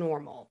back to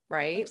normal,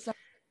 right?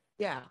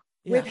 yeah,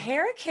 With yeah.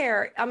 hair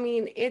care, I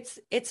mean,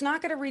 it's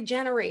not going to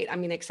regenerate. I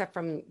mean, except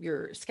from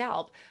your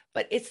scalp,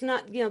 but it's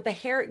not,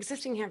 the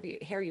existing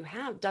hair you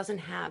have doesn't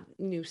have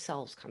new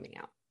cells coming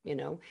out,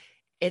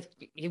 it,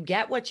 you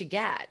get what you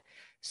get.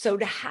 So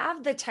to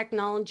have the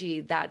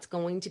technology that's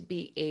going to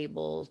be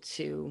able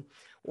to,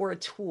 or a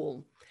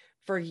tool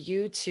for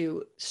you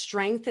to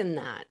strengthen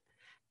that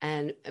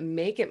and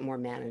make it more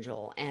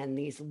manageable, and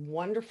these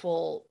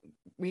wonderful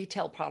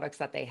retail products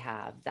that they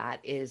have,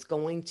 that is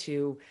going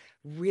to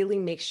really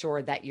make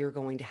sure that you're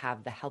going to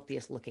have the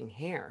healthiest looking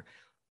hair.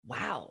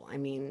 Wow. I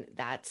mean,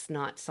 that's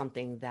not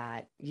something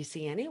that you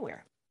see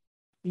anywhere.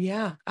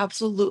 Yeah,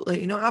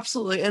 absolutely.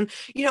 Absolutely. And,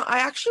 I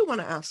actually want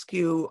to ask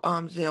you,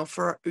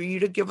 for you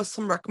to give us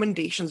some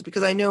recommendations,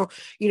 because I know,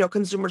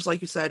 consumers,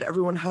 like you said,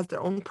 everyone has their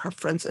own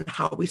preference in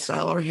how we Yeah.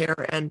 style our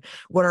hair and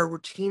what our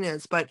routine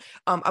is. But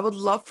I would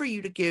love for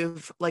you to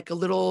give like a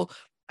little,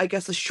 I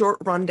guess, a short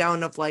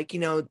rundown of, like,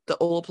 the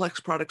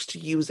Olaplex products to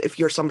use if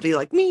you're somebody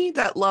like me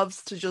that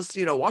loves to just,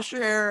 wash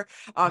your hair,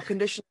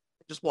 condition,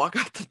 just walk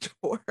out the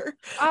door.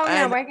 Oh no,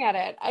 And I get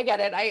it. I get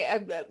it.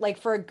 I like,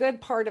 for a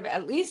good part of,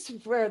 at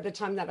least for the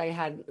time that I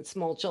had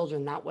small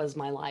children, that was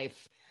my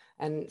life.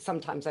 And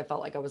sometimes I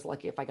felt like I was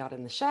lucky if I got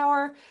in the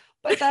shower,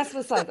 but that's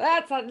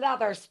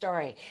another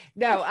story.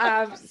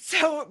 No,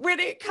 so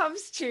when it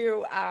comes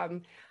to,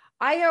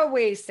 I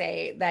always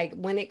say, like,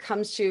 when it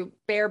comes to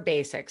Bare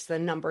Basics, the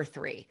number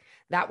three,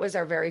 that was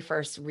our very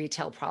first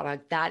retail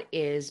product. That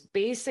is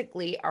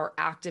basically our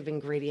active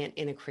ingredient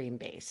in a cream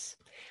base.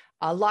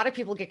 A lot of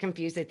people get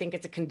confused. They think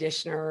it's a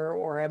conditioner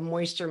or a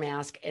moisture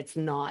mask. It's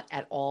not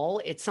at all.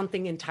 It's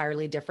something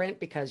entirely different,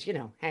 because,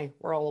 hey,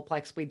 we're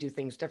Olaplex. We do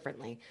things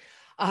differently.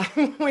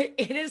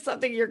 It is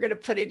something you're going to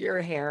put in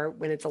your hair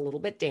when it's a little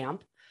bit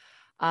damp,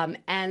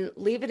 and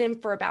leave it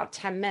in for about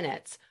 10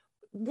 minutes.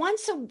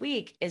 Once a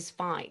week is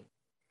fine.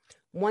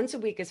 Once a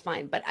week is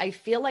fine. But I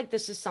feel like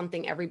this is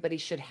something everybody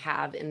should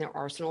have in their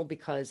arsenal,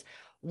 because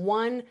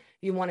one,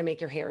 you want to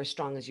make your hair as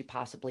strong as you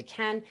possibly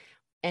can.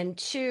 And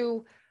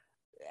two,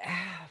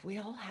 we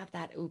all have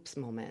that oops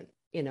moment.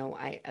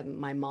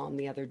 My mom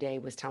the other day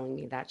was telling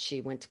me that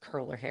she went to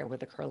curl her hair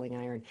with a curling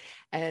iron,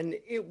 and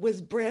it was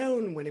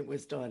brown when it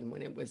was done,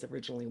 when it was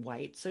originally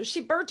white. So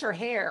she burnt her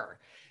hair.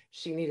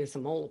 She needed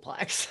some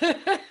Olaplex.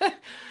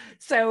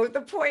 So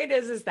the point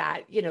is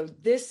that,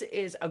 this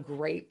is a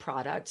great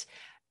product.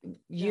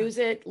 yeah. Use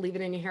it, leave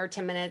it in your hair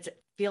 10 minutes.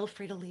 Feel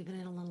free to leave it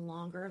in a little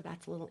longer.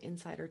 That's a little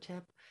insider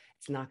tip.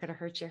 It's not going to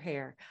hurt your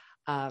hair.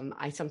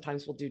 I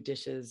sometimes will do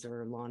dishes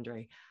or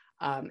laundry.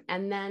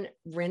 And then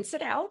rinse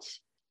it out.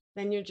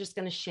 Then you're just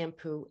going to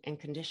shampoo and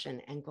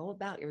condition and go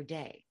about your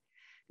day.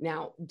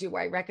 Now, do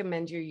I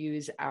recommend you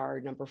use our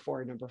number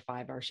 4, number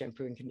 5, our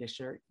shampoo and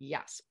conditioner?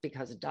 Yes,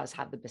 because it does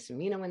have the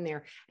bisamino in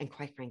there. And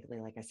quite frankly,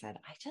 like I said,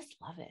 I just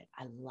love it.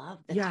 I love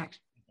the Yeah.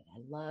 texture of it.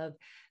 I love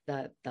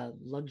the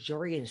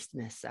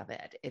luxuriousness of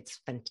it. It's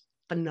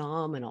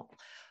phenomenal.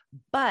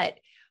 But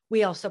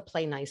we also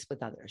play nice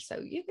with others. So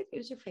you could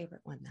use your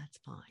favorite one. That's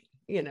fine.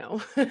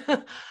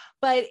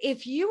 But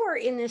if you are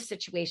in this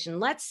situation,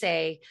 let's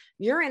say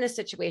you're in a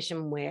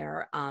situation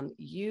where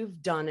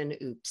you've done an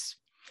oops.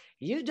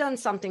 you've done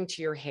something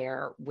to your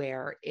hair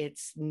where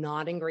it's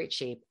not in great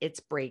shape,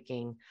 it's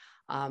breaking.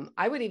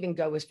 I would even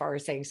go as far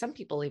as saying some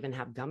people even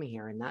have gummy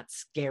hair, and that's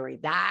scary.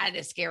 That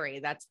is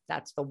scary.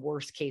 That's the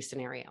worst case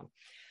scenario.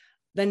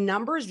 The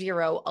number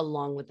 0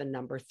 along with the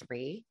number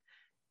 3,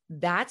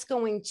 that's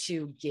going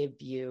to give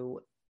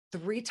you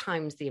 3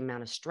 times the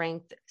amount of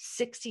strength,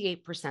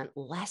 68%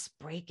 less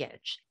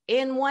breakage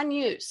in one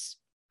use.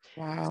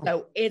 Wow.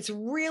 So it's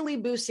really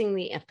boosting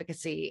the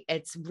efficacy.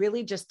 It's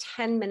really just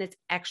 10 minutes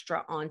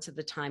extra onto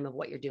the time of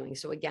what you're doing.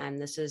 So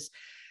again,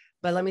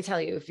 but let me tell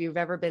you, if you've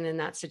ever been in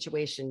that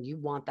situation, you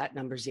want that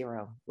number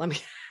 0.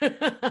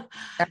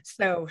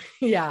 So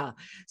yeah.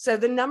 So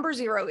the number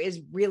 0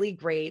 is really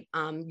great.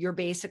 You're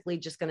basically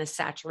just going to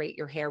saturate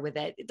your hair with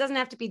it. It doesn't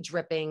have to be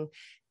dripping.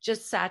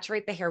 Just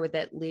saturate the hair with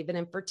it, leave it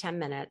in for 10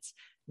 minutes,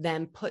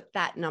 then put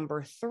that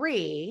number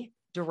 3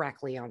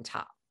 directly on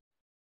top.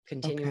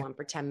 Continue on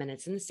for 10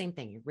 minutes. And the same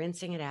thing, you're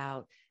rinsing it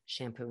out,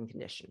 shampoo and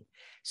condition.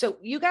 So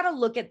you got to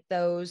look at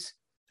those.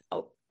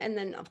 Oh, and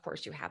then of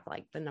course you have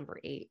like the number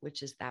 8,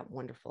 which is that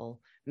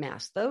wonderful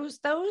mask. Those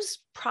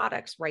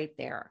products right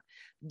there,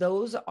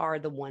 those are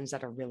the ones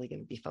that are really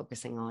going to be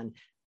focusing on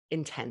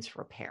intense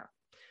repair.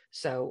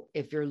 So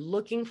if you're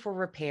looking for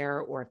repair,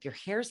 or if your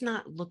hair's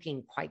not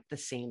looking quite the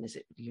same as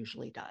it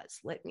usually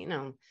does,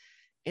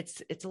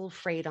 it's a little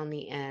frayed on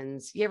the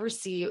ends. You ever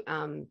see,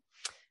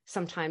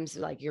 sometimes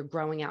like you're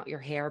growing out your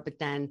hair, but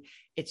then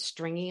it's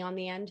stringy on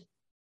the end?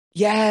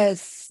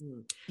 Yes.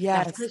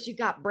 That's because you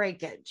got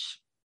breakage.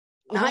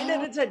 9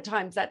 out of 10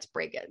 times that's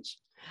breakage.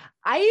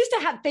 I used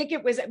to think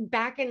it was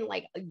back in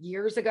like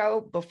years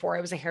ago before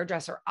I was a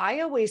hairdresser. I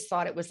always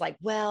thought it was like,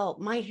 well,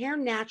 my hair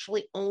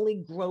naturally only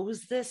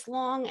grows this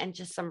long and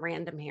just some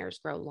random hairs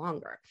grow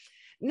longer.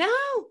 No,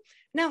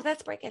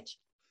 that's breakage.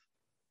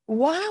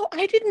 Wow.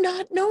 I did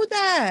not know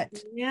that.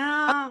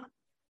 Yeah.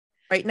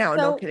 Right now.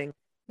 No kidding.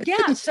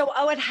 Yeah. So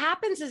what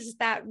happens is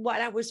that what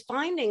I was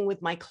finding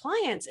with my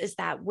clients is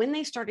that when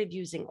they started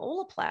using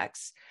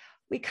Olaplex,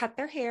 we cut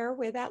their hair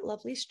where that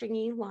lovely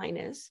stringy line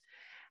is,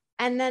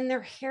 and then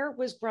their hair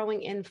was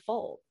growing in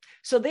full.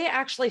 So they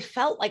actually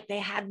felt like they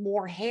had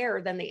more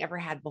hair than they ever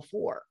had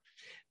before,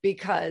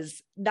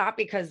 not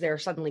because they're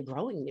suddenly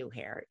growing new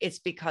hair. It's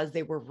because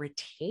they were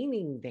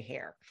retaining the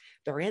hair.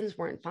 Their ends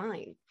weren't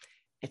fine.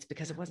 It's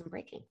because it wasn't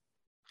breaking.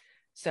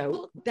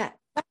 So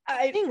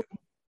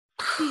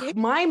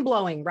mind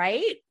blowing,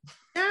 right?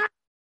 Yeah.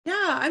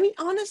 I mean,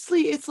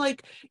 honestly, it's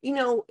like,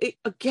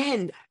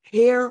 again,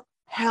 hair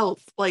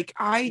health. Like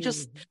I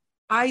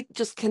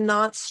just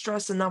cannot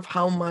stress enough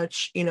how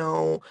much,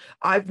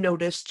 I've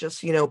noticed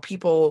just,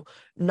 people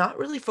not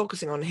really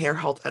focusing on hair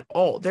health at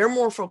all. They're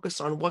more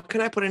focused on what can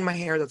I put in my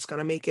hair that's going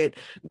to make it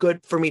good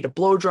for me to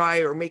blow dry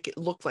or make it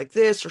look like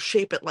this or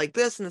shape it like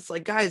this. And it's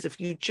like, guys, if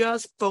you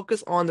just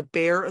focus on the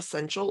bare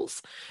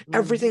essentials,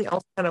 everything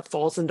else kind of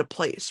falls into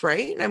place,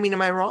 right? I mean,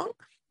 am I wrong?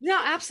 No,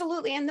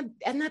 absolutely. And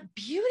the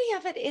beauty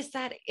of it is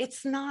that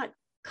it's not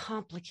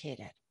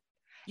complicated.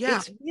 Yeah.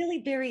 It's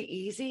really very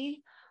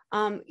easy.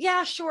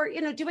 Yeah, sure.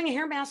 Doing a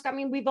hair mask. I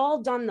mean, we've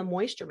all done the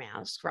moisture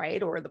mask,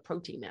 right? Or the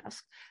protein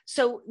mask.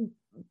 So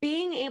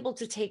being able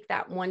to take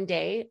that one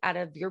day out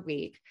of your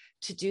week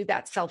to do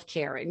that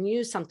self-care and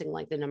use something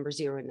like the number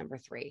 0 and number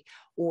 3,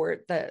 or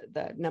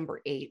the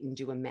number 8 and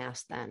do a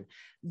mask, then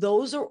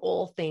those are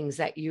all things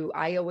that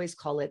I always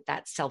call it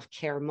that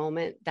self-care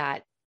moment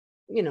that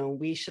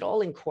we should all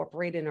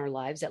incorporate in our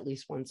lives at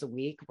least once a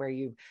week, where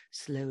you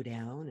slow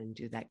down and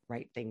do that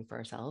right thing for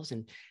ourselves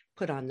and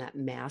put on that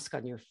mask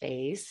on your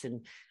face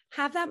and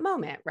have that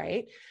moment,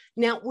 right?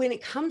 Now, when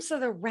it comes to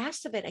the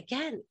rest of it,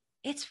 again,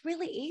 it's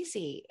really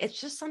easy. It's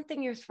just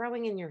something you're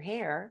throwing in your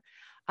hair.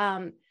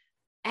 And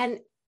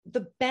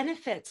the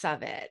benefits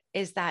of it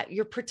is that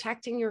you're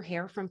protecting your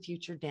hair from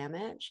future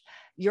damage.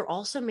 You're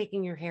also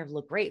making your hair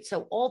look great.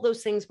 So all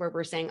those things where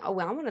we're saying, oh,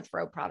 well, I want to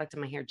throw product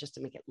in my hair just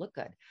to make it look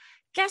good.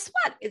 Guess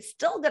what? It's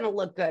still going to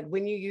look good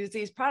when you use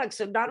these products.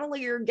 So not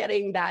only you're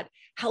getting that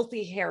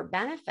healthy hair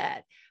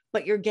benefit,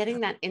 but you're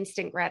getting that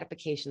instant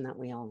gratification that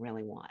we all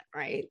really want,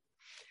 right?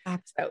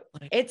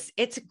 Absolutely. So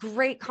it's a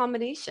great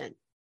combination.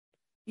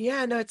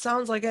 Yeah, no, it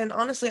sounds like, and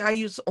honestly, I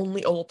use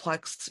only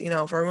Olaplex,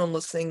 for everyone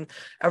listening,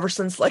 ever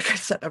since, like I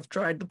said, I've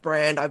tried the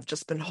brand, I've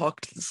just been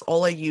hooked. This is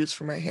all I use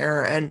for my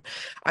hair, and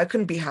I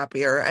couldn't be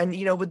happier. And,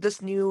 with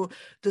this new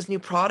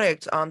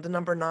product, the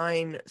number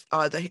 9,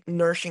 the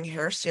Nourishing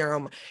Hair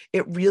Serum,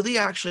 it really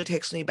actually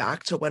takes me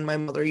back to when my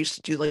mother used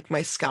to do like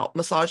my scalp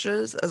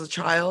massages as a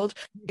child,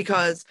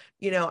 because,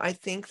 I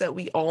think that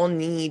we all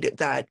need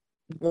that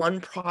one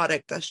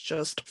product that's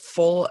just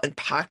full and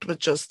packed with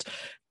just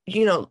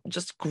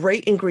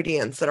great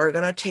ingredients that are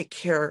going to take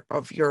care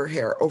of your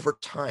hair over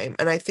time.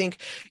 And I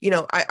think,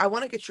 I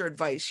want to get your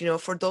advice,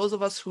 for those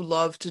of us who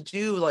love to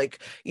do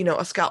like,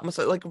 a scalp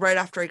massage, like right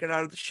after I get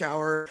out of the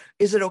shower,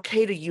 is it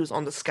okay to use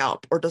on the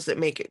scalp, or does it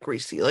make it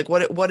greasy? Like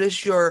what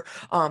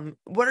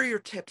are your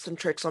tips and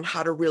tricks on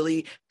how to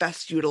really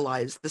best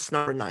utilize this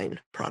number 9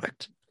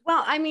 product?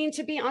 Well, I mean,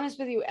 to be honest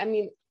with you, I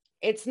mean,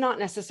 it's not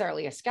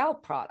necessarily a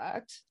scalp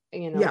product.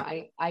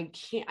 Yeah.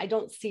 I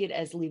don't see it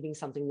as leaving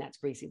something that's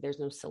greasy. There's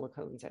no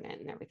silicones in it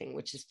and everything,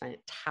 which is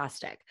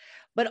fantastic.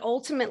 But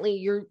ultimately,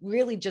 you're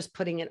really just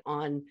putting it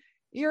on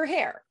your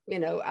hair.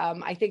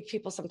 I think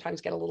people sometimes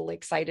get a little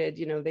excited.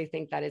 They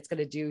think that it's going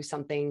to do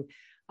something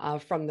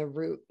from the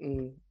root,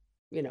 and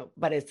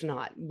but it's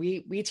not.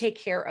 We take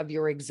care of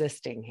your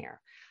existing hair.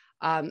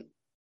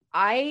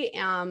 I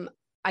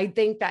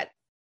think that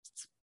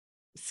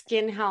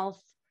skin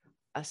health,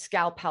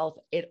 scalp health,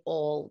 it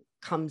all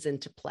comes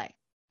into play.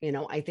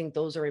 I think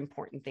those are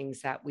important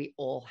things that we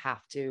all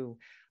have to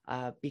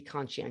be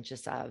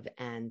conscientious of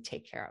and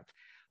take care of.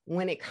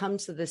 When it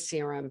comes to the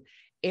serum,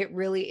 it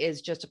really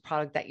is just a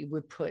product that you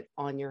would put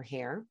on your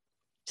hair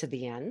to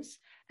the ends.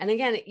 And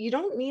again, you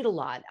don't need a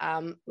lot.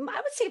 I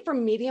would say for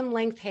medium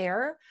length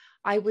hair,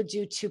 I would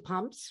do 2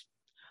 pumps.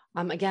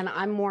 Again,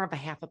 I'm more of a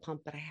half a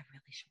pump, but I have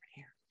really short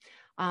hair.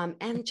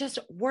 And just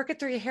work it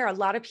through your hair. A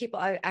lot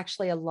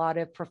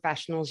of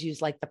professionals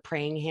use like the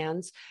praying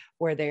hands,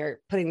 where they're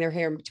putting their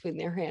hair in between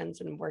their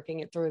hands and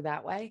working it through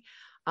that way.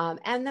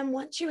 And then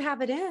once you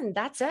have it in,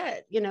 that's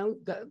it.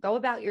 Go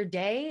about your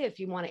day. If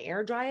you want to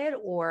air dry it,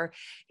 or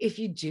if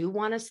you do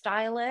want to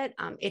style it,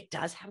 it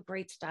does have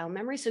great style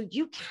memory. So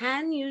you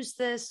can use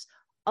this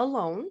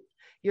alone.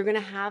 You're going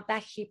to have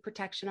that heat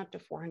protection up to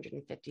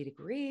 450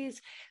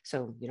 degrees.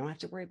 So you don't have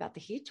to worry about the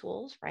heat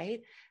tools,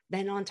 right?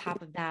 Then on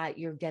top of that,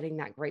 you're getting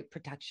that great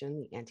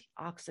protection, the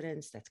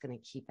antioxidants that's going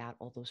to keep out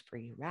all those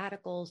free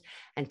radicals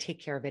and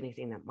take care of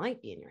anything that might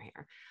be in your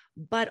hair.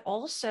 But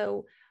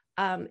also,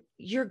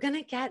 you're going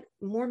to get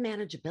more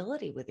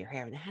manageability with your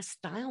hair, and it has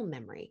style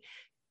memory.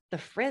 The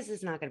frizz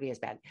is not going to be as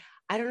bad.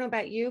 I don't know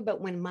about you,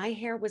 but when my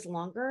hair was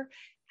longer,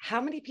 how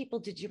many people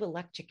did you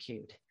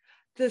electrocute?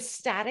 The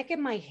static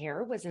in my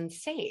hair was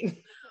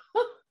insane.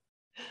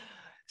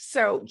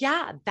 So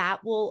yeah,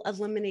 that will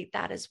eliminate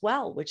that as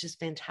well, which is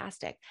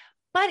fantastic.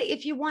 But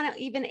if you want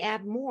to even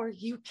add more,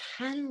 you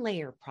can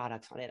layer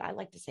products on it. I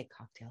like to say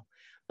cocktail,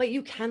 but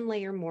you can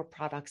layer more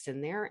products in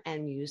there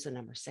and use the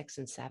number 6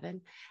 and 7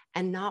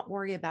 and not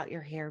worry about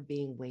your hair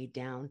being weighed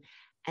down,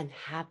 and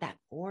have that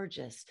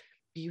gorgeous,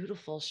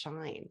 beautiful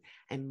shine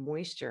and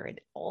moisture and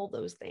all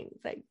those things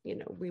that,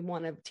 we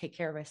want to take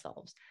care of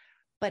ourselves.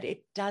 But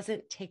it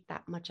doesn't take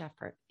that much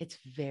effort. It's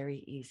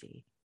very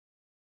easy.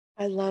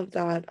 I love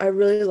that. I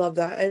really love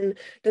that. And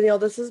Danielle,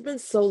 this has been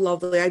so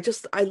lovely.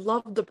 I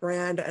love the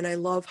brand, and I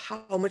love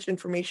how much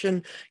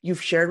information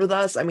you've shared with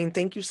us. I mean,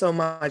 thank you so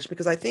much,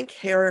 because I think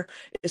hair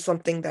is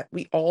something that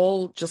we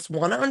all just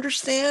want to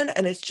understand,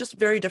 and it's just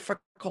very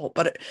difficult.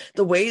 But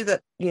the way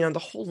that, the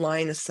whole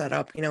line is set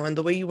up, and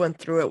the way you went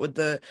through it with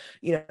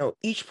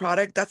each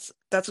product, that's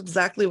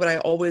exactly what I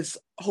always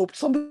hoped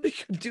somebody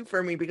could do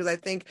for me, because I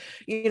think,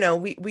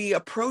 we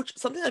approach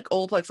something like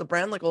Olaplex, a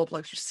brand like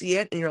Olaplex, you see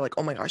it and you're like,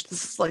 oh my gosh,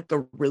 this is like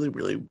the really,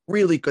 really,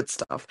 really good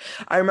stuff.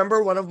 I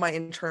remember one of my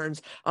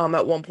interns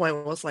at one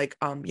point was like,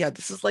 yeah,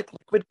 this is like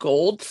liquid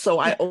gold. So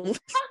I only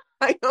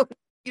I don't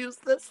use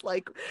this,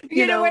 like,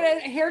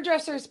 What,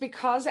 hairdressers,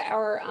 because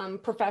our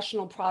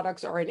professional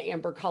products are in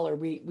amber color,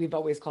 we've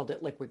always called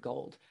it liquid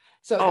gold.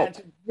 So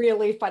that's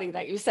really funny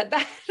that you said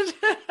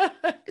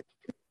that.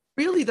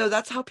 Really, though,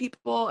 that's how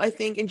people, I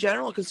think, in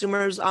general,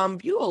 consumers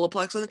view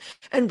Olaplex,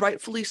 and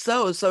rightfully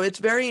so. So it's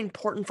very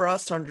important for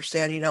us to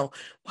understand,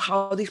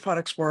 how these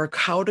products work,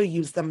 how to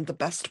use them the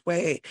best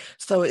way.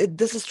 So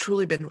this has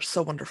truly been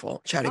so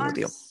wonderful chatting with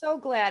you. I'm so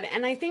glad.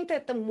 And I think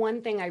that the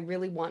one thing I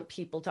really want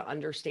people to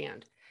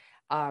understand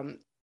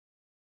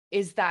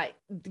is that,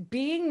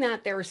 being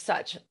that there's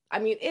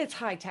it's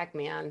high tech,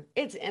 man.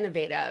 It's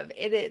innovative.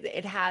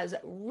 It has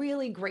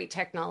really great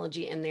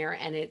technology in there,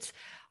 and it's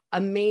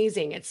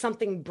amazing. It's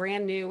something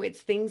brand new. It's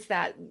things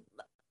that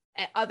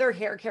other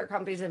hair care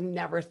companies have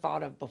never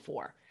thought of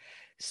before.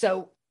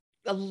 So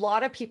a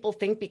lot of people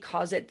think,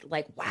 because it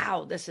like,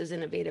 wow, this is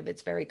innovative,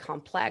 it's very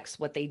complex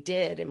what they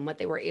did and what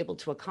they were able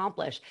to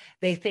accomplish.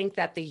 They think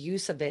that the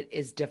use of it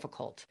is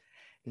difficult.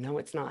 No,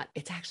 it's not.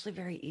 It's actually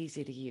very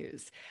easy to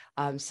use.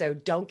 So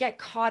don't get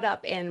caught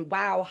up in,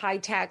 wow, high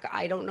tech,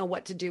 I don't know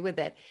what to do with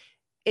it.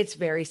 It's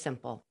very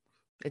simple.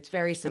 It's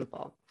very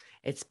simple.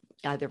 It's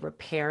either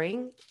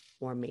repairing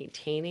or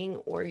maintaining,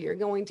 or you're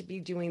going to be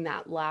doing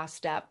that last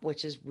step,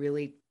 which is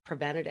really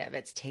preventative.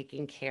 It's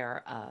taking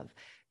care of,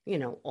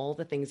 all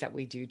the things that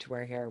we do to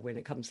our hair when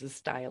it comes to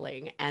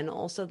styling, and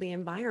also the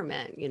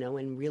environment,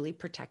 and really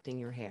protecting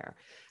your hair.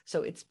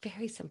 So it's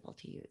very simple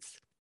to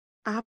use.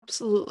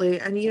 Absolutely.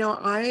 And,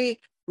 I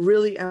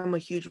really am a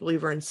huge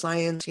believer in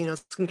science.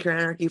 Skincare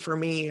Anarchy, for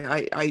me,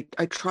 I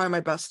try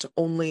my best to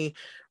only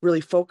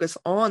really focus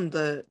on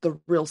the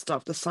real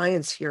stuff, the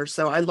science here.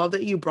 So I love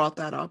that you brought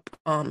that up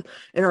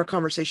in our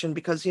conversation,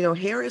 because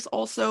hair is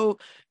also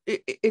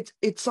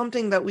it's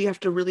something that we have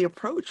to really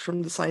approach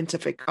from the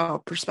scientific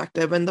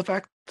perspective, and the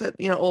fact that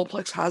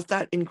Olaplex has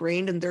that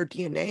ingrained in their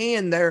DNA,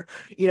 and their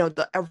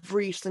the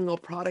every single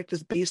product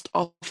is based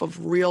off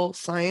of real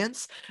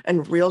science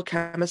and real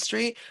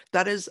chemistry.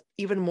 That is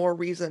even more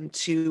reason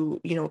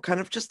to kind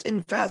of just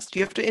invest.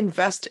 You have to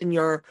invest in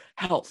your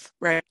health,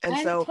 right? And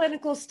And so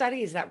clinical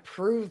studies that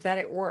prove that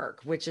it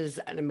work, which is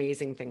an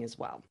amazing thing as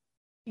well.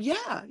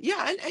 yeah,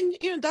 yeah,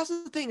 and that's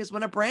the thing, is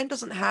when a brand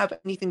doesn't have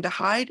anything to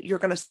hide, you're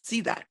gonna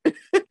see that.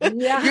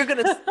 Yeah. You're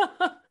gonna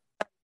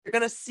you're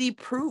gonna see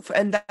proof,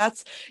 and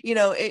that's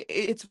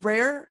it's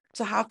rare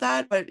to have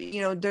that, but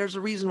there's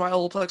a reason why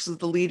Olaplex is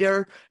the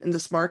leader in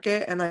this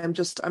market, and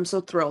I'm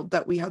so thrilled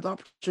that we had the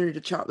opportunity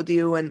to chat with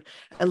you and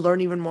learn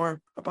even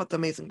more about the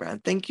amazing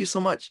brand. Thank you so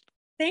much.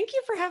 Thank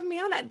you for having me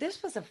on.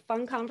 This was a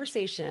fun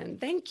conversation.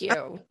 Thank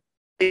you.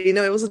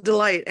 It was a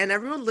delight. And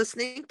everyone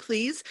listening,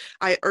 please,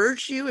 I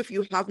urge you, if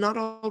you have not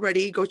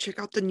already, go check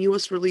out the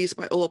newest release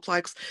by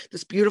Olaplex,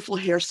 this beautiful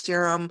hair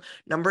serum,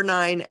 number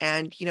 9,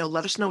 and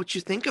let us know what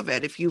you think of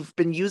it. If you've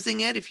been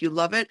using it, if you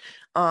love it,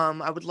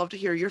 I would love to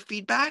hear your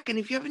feedback. And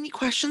if you have any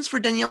questions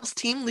for Danielle's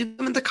team, leave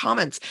them in the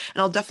comments,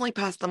 and I'll definitely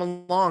pass them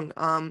along.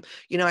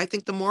 I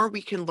think the more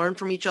we can learn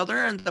from each other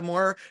and the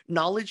more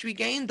knowledge we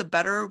gain, the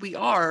better we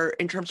are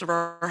in terms of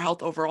our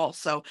health overall.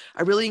 So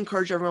I really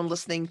encourage everyone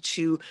listening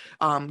to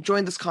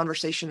join this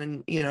conversation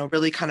and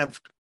really kind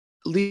of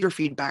leave your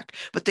feedback.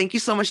 But thank you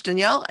so much,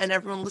 Danielle, and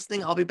everyone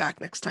listening. I'll be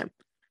back next time.